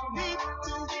stories we need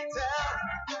to tell,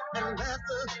 and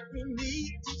laughter we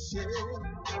need to share.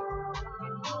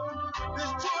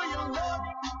 There's joy and love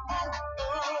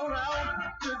all around,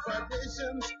 good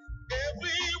vibrations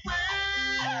everywhere.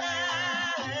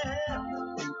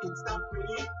 Nothing can stop me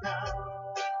now.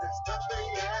 There's nothing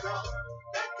at all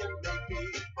that can make me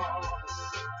fall.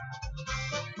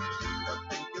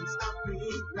 Nothing can stop me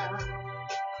now. I'm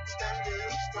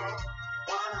standing strong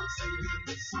while I'm singing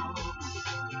this song.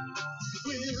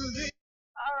 Will it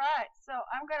All right, so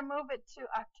I'm going to move it to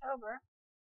October.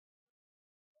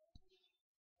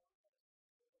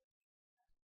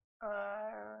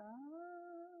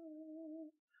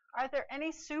 Are there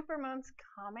any supermoons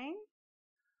coming?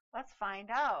 Let's find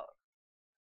out.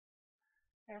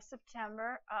 There's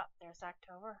September. Oh, there's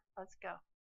October. Let's go.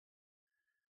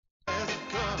 as it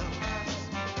comes?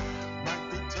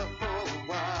 Might be tough for a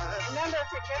while. Remember,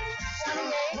 if it gets to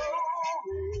 28,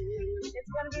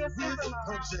 it's going to be a With the supermoon.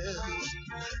 punches,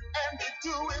 and we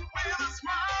do it with a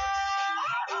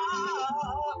smile.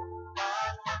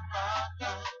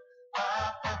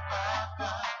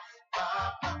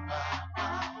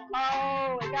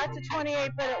 Oh, it got to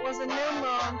 28, but it was a new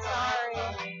moon. Sorry.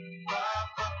 Oh,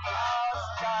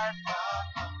 it's dark.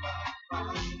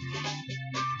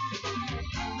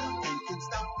 Nothing can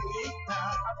stop me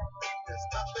now. There's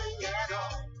nothing at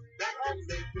all that can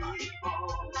make me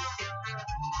fall.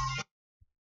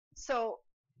 So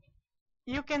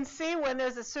you can see when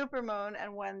there's a supermoon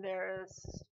and when there is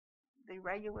the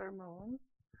regular moon,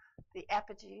 the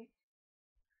apogee.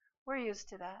 We're used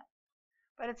to that,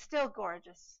 but it's still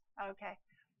gorgeous. Okay,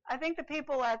 I think the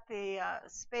people at the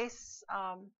space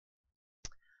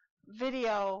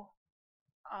video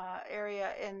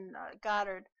area in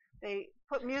Goddard, they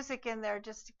put music in there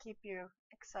just to keep you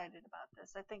excited about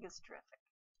this. I think it's terrific.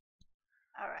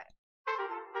 All right,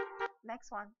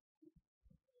 next one.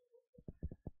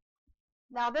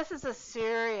 Now this is a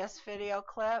serious video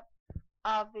clip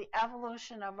of the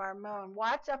evolution of our moon.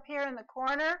 Watch up here in the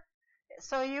corner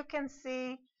so you can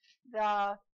see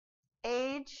the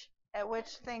age at which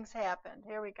things happened.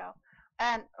 Here we go.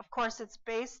 And of course it's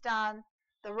based on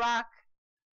the rock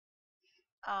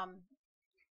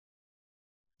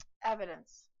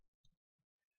evidence.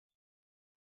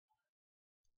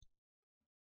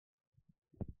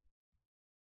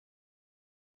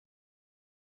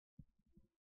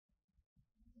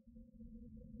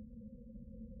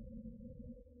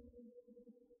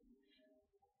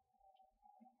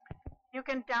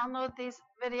 You can download these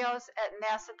videos at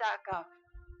nasa.gov.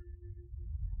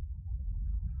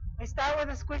 We start with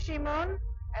a squishy moon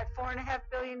at 4.5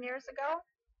 billion years ago.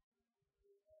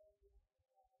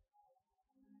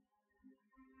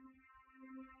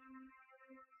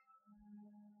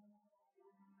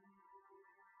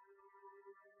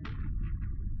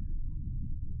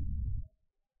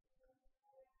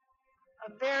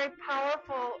 A very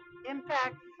powerful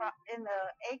impact in the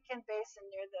Aitken Basin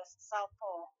near the South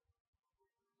Pole.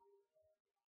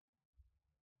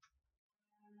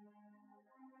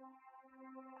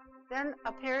 Then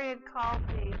a period called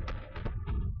the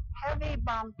heavy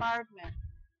bombardment.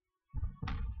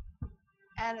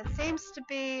 And it seems to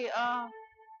be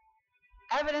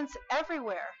evidence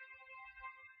everywhere.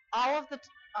 All of the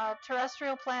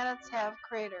terrestrial planets have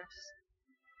craters.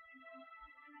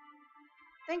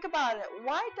 Think about it.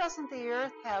 Why doesn't the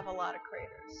Earth have a lot of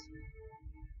craters?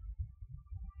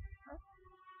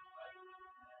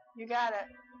 You got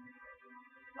it.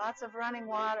 Lots of running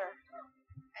water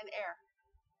and air.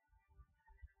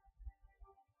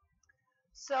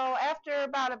 So after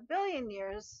about 1 billion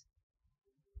years,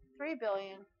 3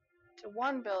 billion to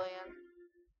 1 billion,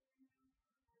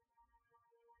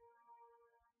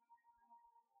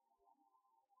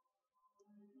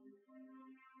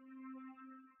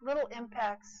 little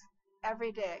impacts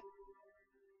every day.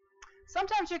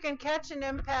 Sometimes you can catch an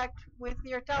impact with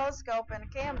your telescope and a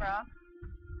camera.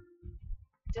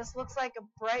 Just looks like a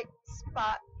bright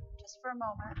spot just for a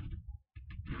moment.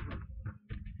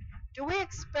 Do we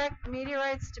expect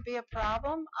meteorites to be a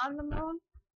problem on the moon?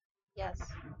 Yes.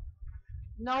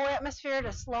 No atmosphere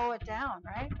to slow it down,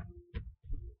 right?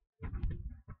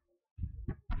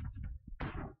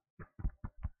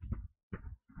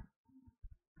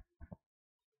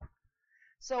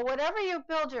 So whatever you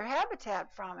build your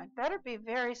habitat from, it better be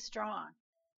very strong.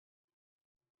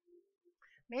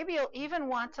 Maybe you'll even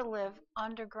want to live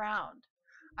underground.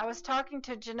 I was talking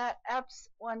to Jeanette Epps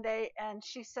one day, and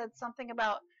she said something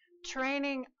about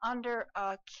training under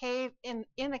a cave, in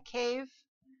a cave,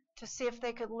 to see if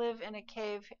they could live in a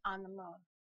cave on the moon.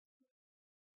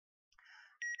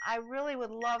 I really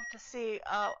would love to see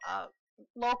a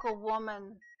local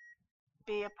woman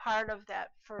be a part of that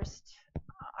first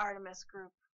Artemis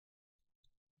group.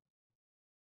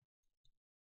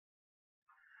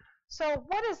 So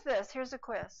what is this? Here's a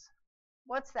quiz.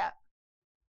 What's that?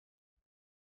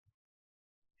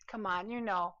 Come on, you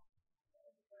know.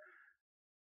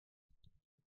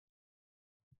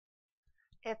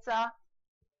 It's of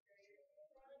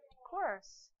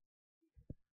course.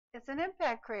 It's an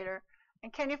impact crater.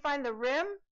 And can you find the rim?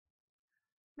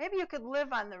 Maybe you could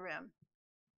live on the rim.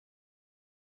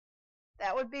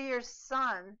 That would be your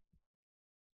sun.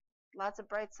 Lots of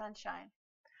bright sunshine.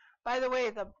 By the way,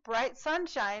 the bright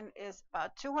sunshine is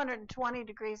about 220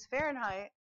 degrees Fahrenheit.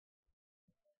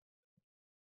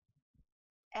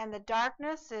 And the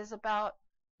darkness is about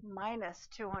minus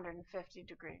 250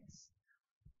 degrees.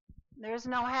 There's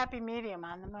no happy medium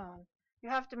on the moon. You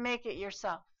have to make it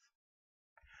yourself.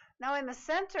 Now, in the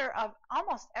center of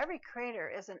almost every crater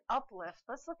is an uplift.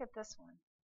 Let's look at this one.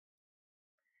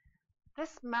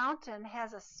 This mountain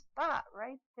has a spot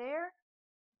right there.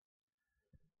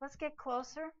 Let's get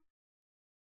closer.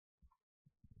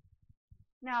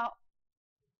 Now,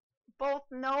 both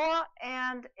Noah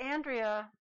and Andrea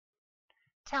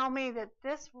tell me that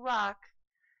this rock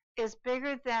is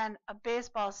bigger than a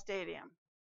baseball stadium.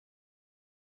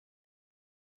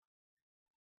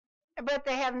 But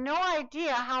they have no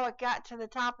idea how it got to the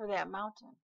top of that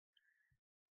mountain.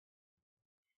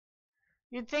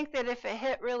 You'd think that if it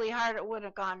hit really hard, it would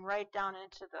have gone right down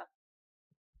into the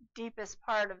deepest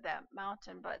part of that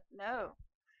mountain, but no.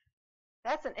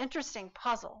 That's an interesting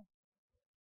puzzle.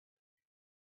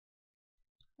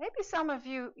 Maybe some of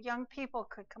you young people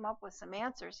could come up with some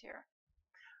answers here.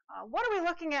 What are we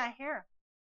looking at here?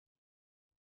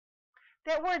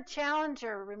 That word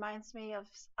Challenger reminds me of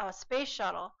a space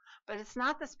shuttle, but it's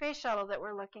not the space shuttle that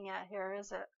we're looking at here,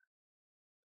 is it?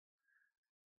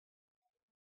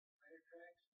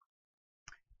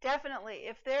 Definitely.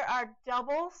 If there are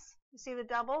doubles, you see the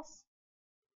doubles?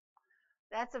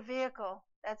 That's a vehicle.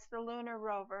 That's the lunar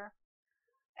rover.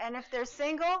 And if they're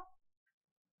single,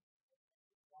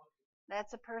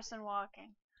 that's a person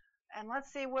walking. And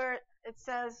let's see where it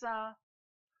says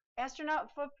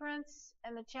astronaut footprints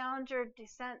and the Challenger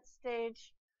descent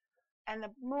stage and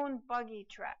the moon buggy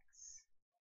tracks.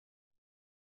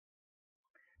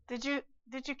 Did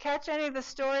you catch any of the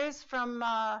stories from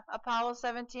Apollo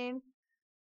 17?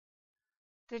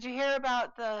 Did you hear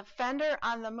about the fender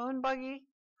on the moon buggy?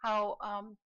 How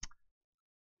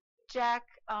Jack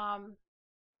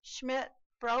Schmitt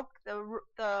broke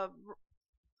the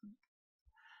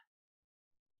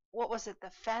what was it, the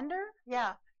fender?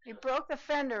 Yeah, he broke the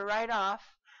fender right off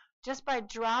just by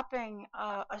dropping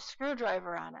a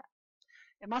screwdriver on it.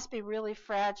 It must be really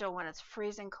fragile when it's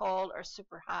freezing cold or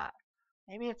super hot.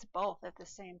 Maybe it's both at the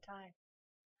same time.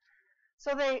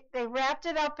 So they wrapped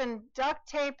it up in duct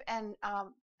tape and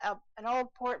an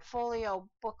old portfolio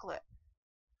booklet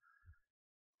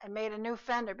and made a new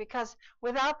fender, because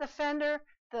without the fender,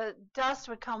 the dust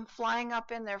would come flying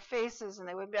up in their faces and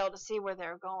they wouldn't be able to see where they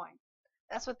were going.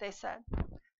 That's what they said.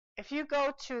 If you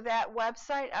go to that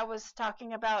website I was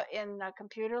talking about in the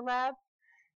computer lab,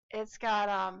 it's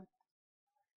got,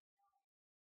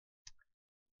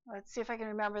 let's see if I can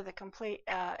remember the complete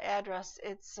address.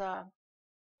 It's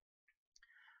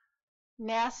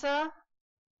NASA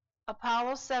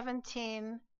Apollo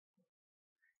 17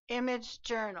 Image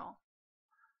Journal.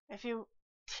 If you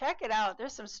check it out,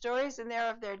 there's some stories in there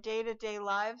of their day-to-day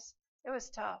lives. It was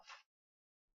tough.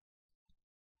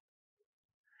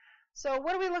 So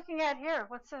what are we looking at here?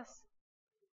 What's this?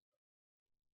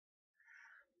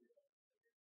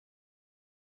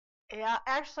 Yeah,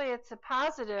 actually it's a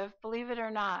positive, believe it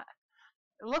or not.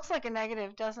 It looks like a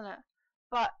negative, doesn't it?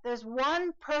 But there's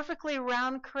one perfectly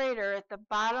round crater at the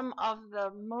bottom of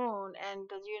the moon, and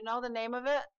do you know the name of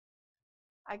it?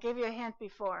 I gave you a hint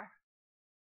before.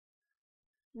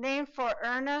 Named for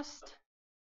Ernest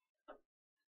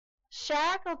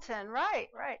Shackleton, right.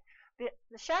 The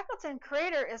Shackleton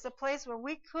crater is a place where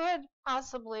we could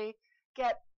possibly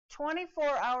get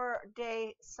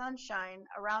 24-hour-day sunshine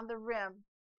around the rim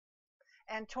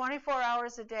and 24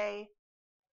 hours a day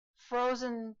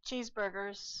frozen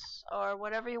cheeseburgers or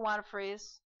whatever you want to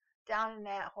freeze down in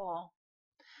that hole,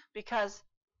 because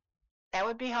that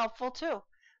would be helpful too.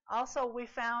 Also, we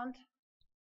found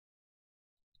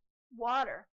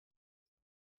water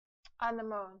on the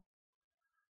moon.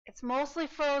 It's mostly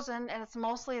frozen and it's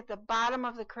mostly at the bottom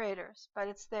of the craters, but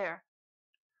it's there.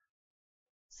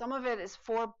 Some of it is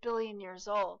 4 billion years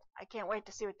old. I can't wait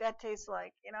to see what that tastes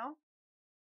like, you know?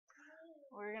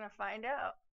 We're going to find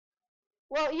out.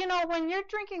 Well, you know, when you're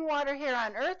drinking water here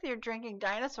on Earth, you're drinking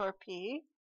dinosaur pee.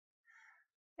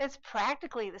 It's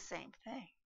practically the same thing.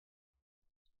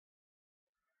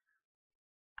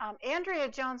 Andrea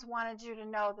Jones wanted you to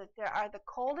know that there are the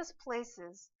coldest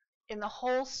places in the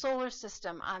whole solar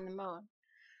system on the moon.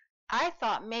 I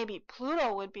thought maybe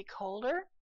Pluto would be colder,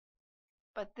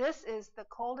 but this is the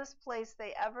coldest place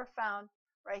they ever found,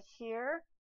 right here.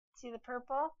 See the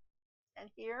purple? And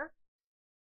here.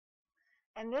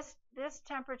 And this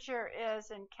temperature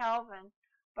is in Kelvin,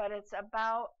 but it's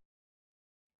about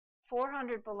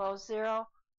 400 below zero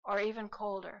or even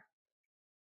colder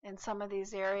in some of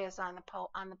these areas on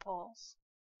the poles.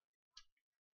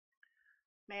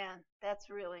 Man, that's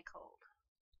really cold.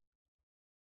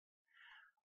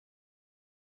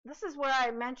 This is where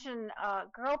I mentioned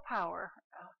girl power.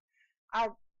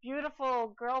 Our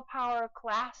beautiful girl power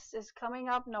class is coming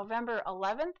up November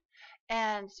 11th,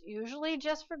 and usually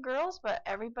just for girls, but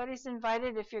everybody's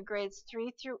invited if you're grades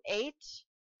 3 through 8.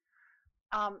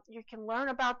 You can learn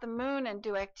about the moon and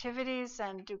do activities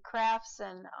and do crafts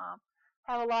and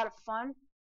have a lot of fun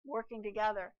working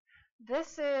together.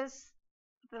 This is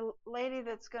the lady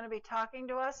that's going to be talking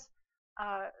to us.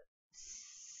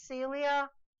 Celia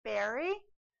Berry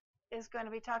is going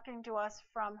to be talking to us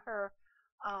from her,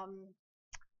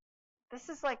 this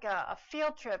is like a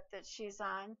field trip that she's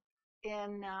on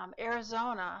in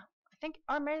Arizona, I think,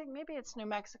 or maybe it's New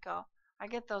Mexico. I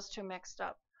get those two mixed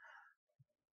up.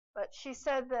 But she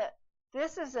said that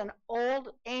this is an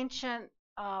old, ancient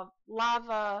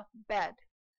lava bed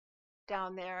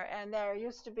down there, and there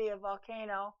used to be a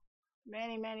volcano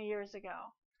many, many years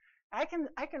ago. I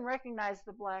can recognize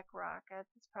the black rock.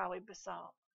 It's probably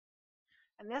basalt.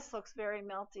 And this looks very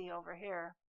melty over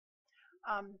here.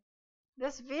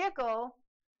 This vehicle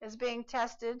is being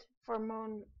tested for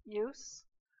moon use.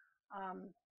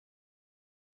 It's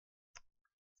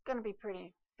going to be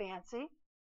pretty fancy.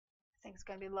 I think it's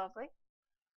going to be lovely.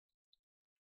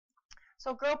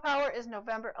 So Girl Power is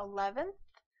November 11th,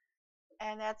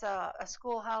 and that's a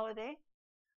school holiday.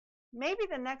 Maybe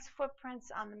the next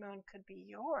footprints on the moon could be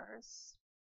yours.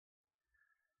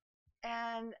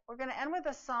 And we're going to end with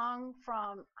a song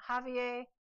from Javier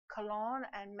Colon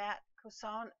and Matt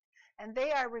Couson, and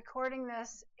they are recording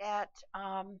this at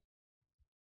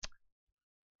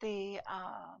the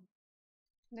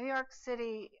New York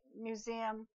City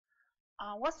Museum.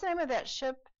 What's the name of that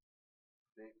ship?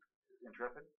 The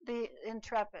Intrepid? The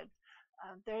Intrepid.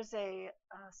 There's a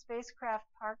spacecraft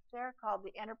parked there called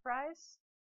the Enterprise.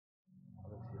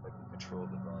 Let me see if I can control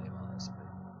the volume on this a bit.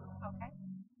 Okay.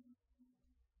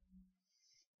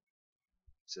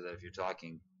 So that if you're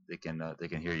talking, they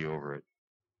can hear you over it.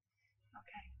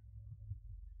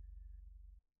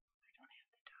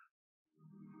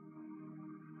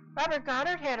 Robert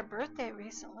Goddard had a birthday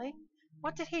recently.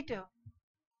 What did he do?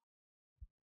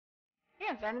 He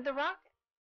invented the rocket.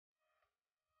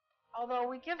 Although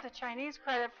we give the Chinese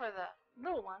credit for the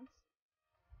little ones.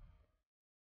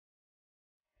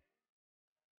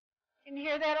 Can you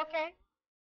hear that okay?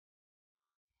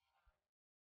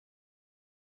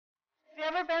 Have you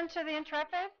ever been to the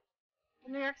Intrepid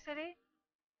in New York City?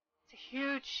 It's a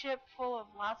huge ship full of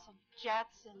lots of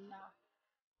jets, and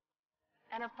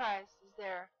Enterprise is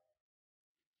there.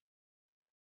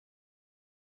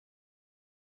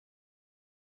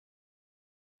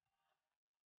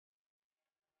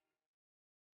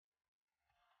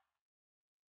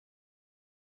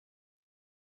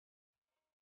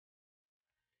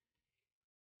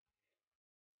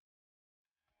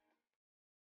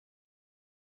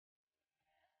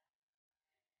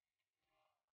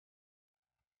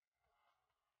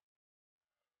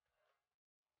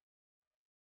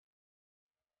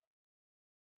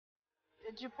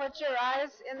 Did you put your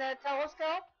eyes in that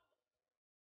telescope?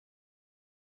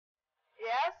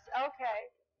 Yes?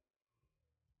 Okay.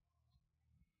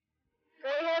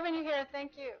 Great having you here.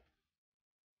 Thank you.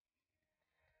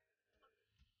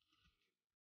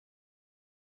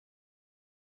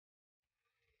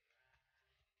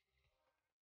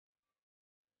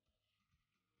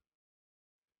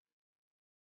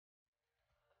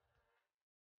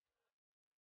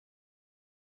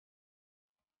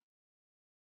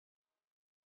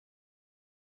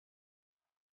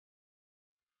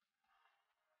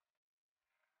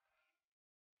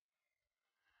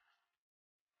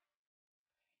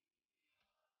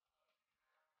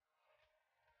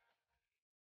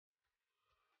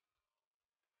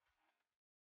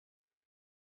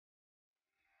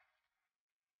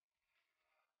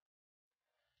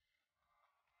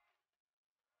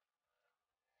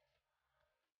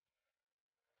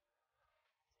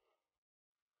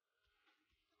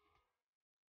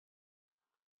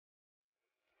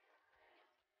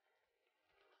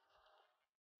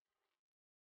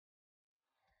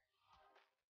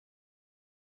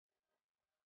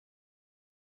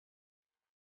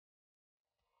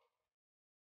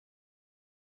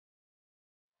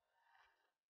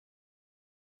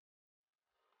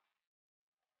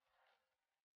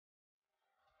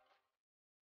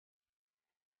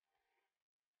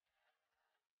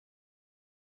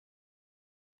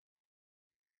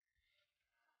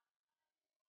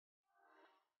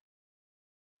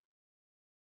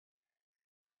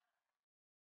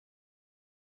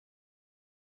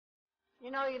 You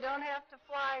know, you don't have to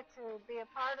fly to be a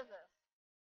part of this.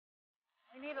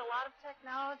 We need a lot of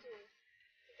technology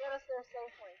to get us there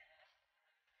safely.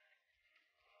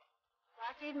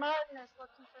 Lockheed Martin is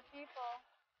looking for people.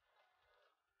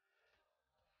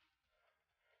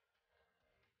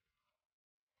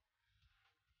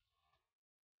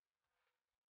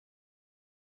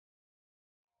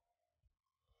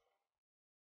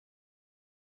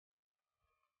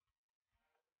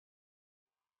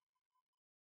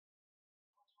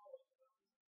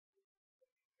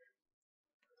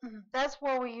 That's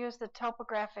where we use the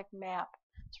topographic map.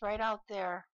 It's right out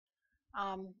there.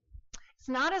 It's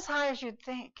not as high as you'd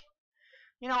think.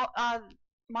 You know,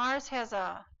 Mars has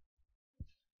a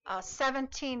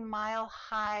 17-mile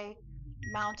high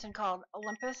mountain called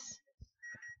Olympus,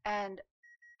 and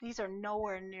these are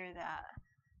nowhere near that.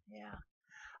 Yeah.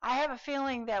 I have a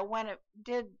feeling that when it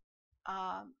did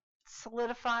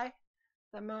solidify,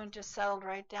 the moon just settled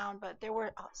right down, but there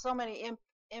were so many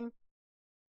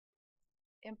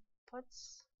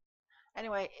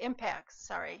impacts,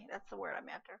 sorry, that's the word I'm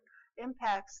after,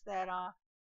 impacts that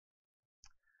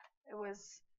it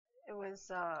was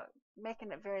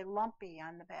making it very lumpy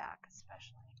on the back,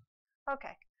 especially.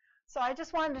 Okay, so I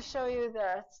just wanted to show you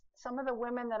some of the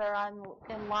women that are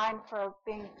in line for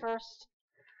being first,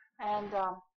 and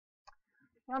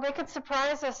you know, they could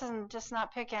surprise us and just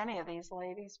not pick any of these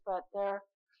ladies, but they're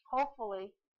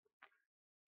hopefully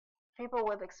people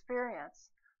with experience.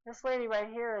 This lady right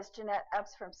here is Jeanette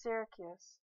Epps from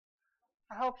Syracuse.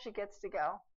 I hope she gets to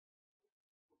go.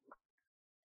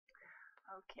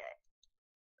 Okay.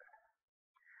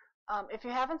 If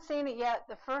you haven't seen it yet,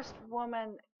 the First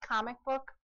Woman comic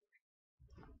book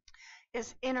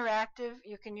is interactive.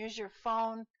 You can use your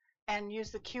phone and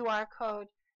use the QR code,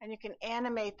 and you can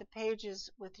animate the pages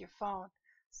with your phone.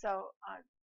 So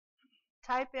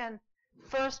type in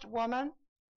First Woman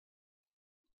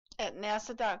at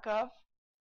nasa.gov.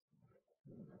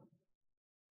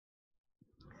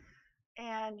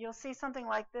 And you'll see something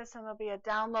like this, and there'll be a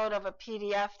download of a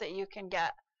PDF that you can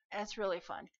get, and it's really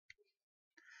fun.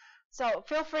 So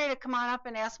feel free to come on up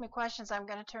and ask me questions. I'm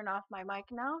going to turn off my mic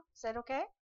now. Is that okay?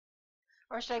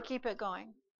 Or should I keep it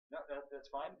going? No, that's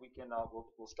fine. We can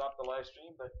we'll stop the live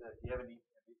stream. But if you have any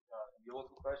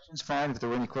local questions, fine. If there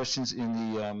were any questions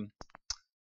in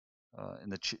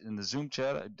the Zoom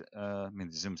chat, I mean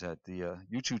the Zoom chat, the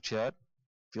YouTube chat,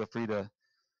 feel free to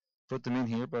put them in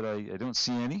here. But I don't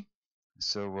see any.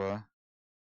 So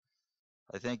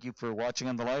I thank you for watching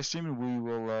on the live stream, and we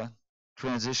will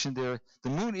transition there. The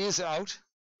moon is out.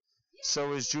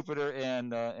 So is Jupiter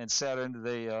and Saturn.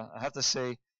 They I have to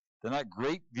say they're not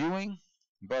great viewing,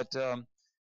 but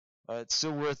it's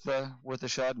still worth a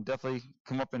shot, and definitely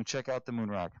come up and check out the moon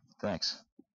rock. Thanks.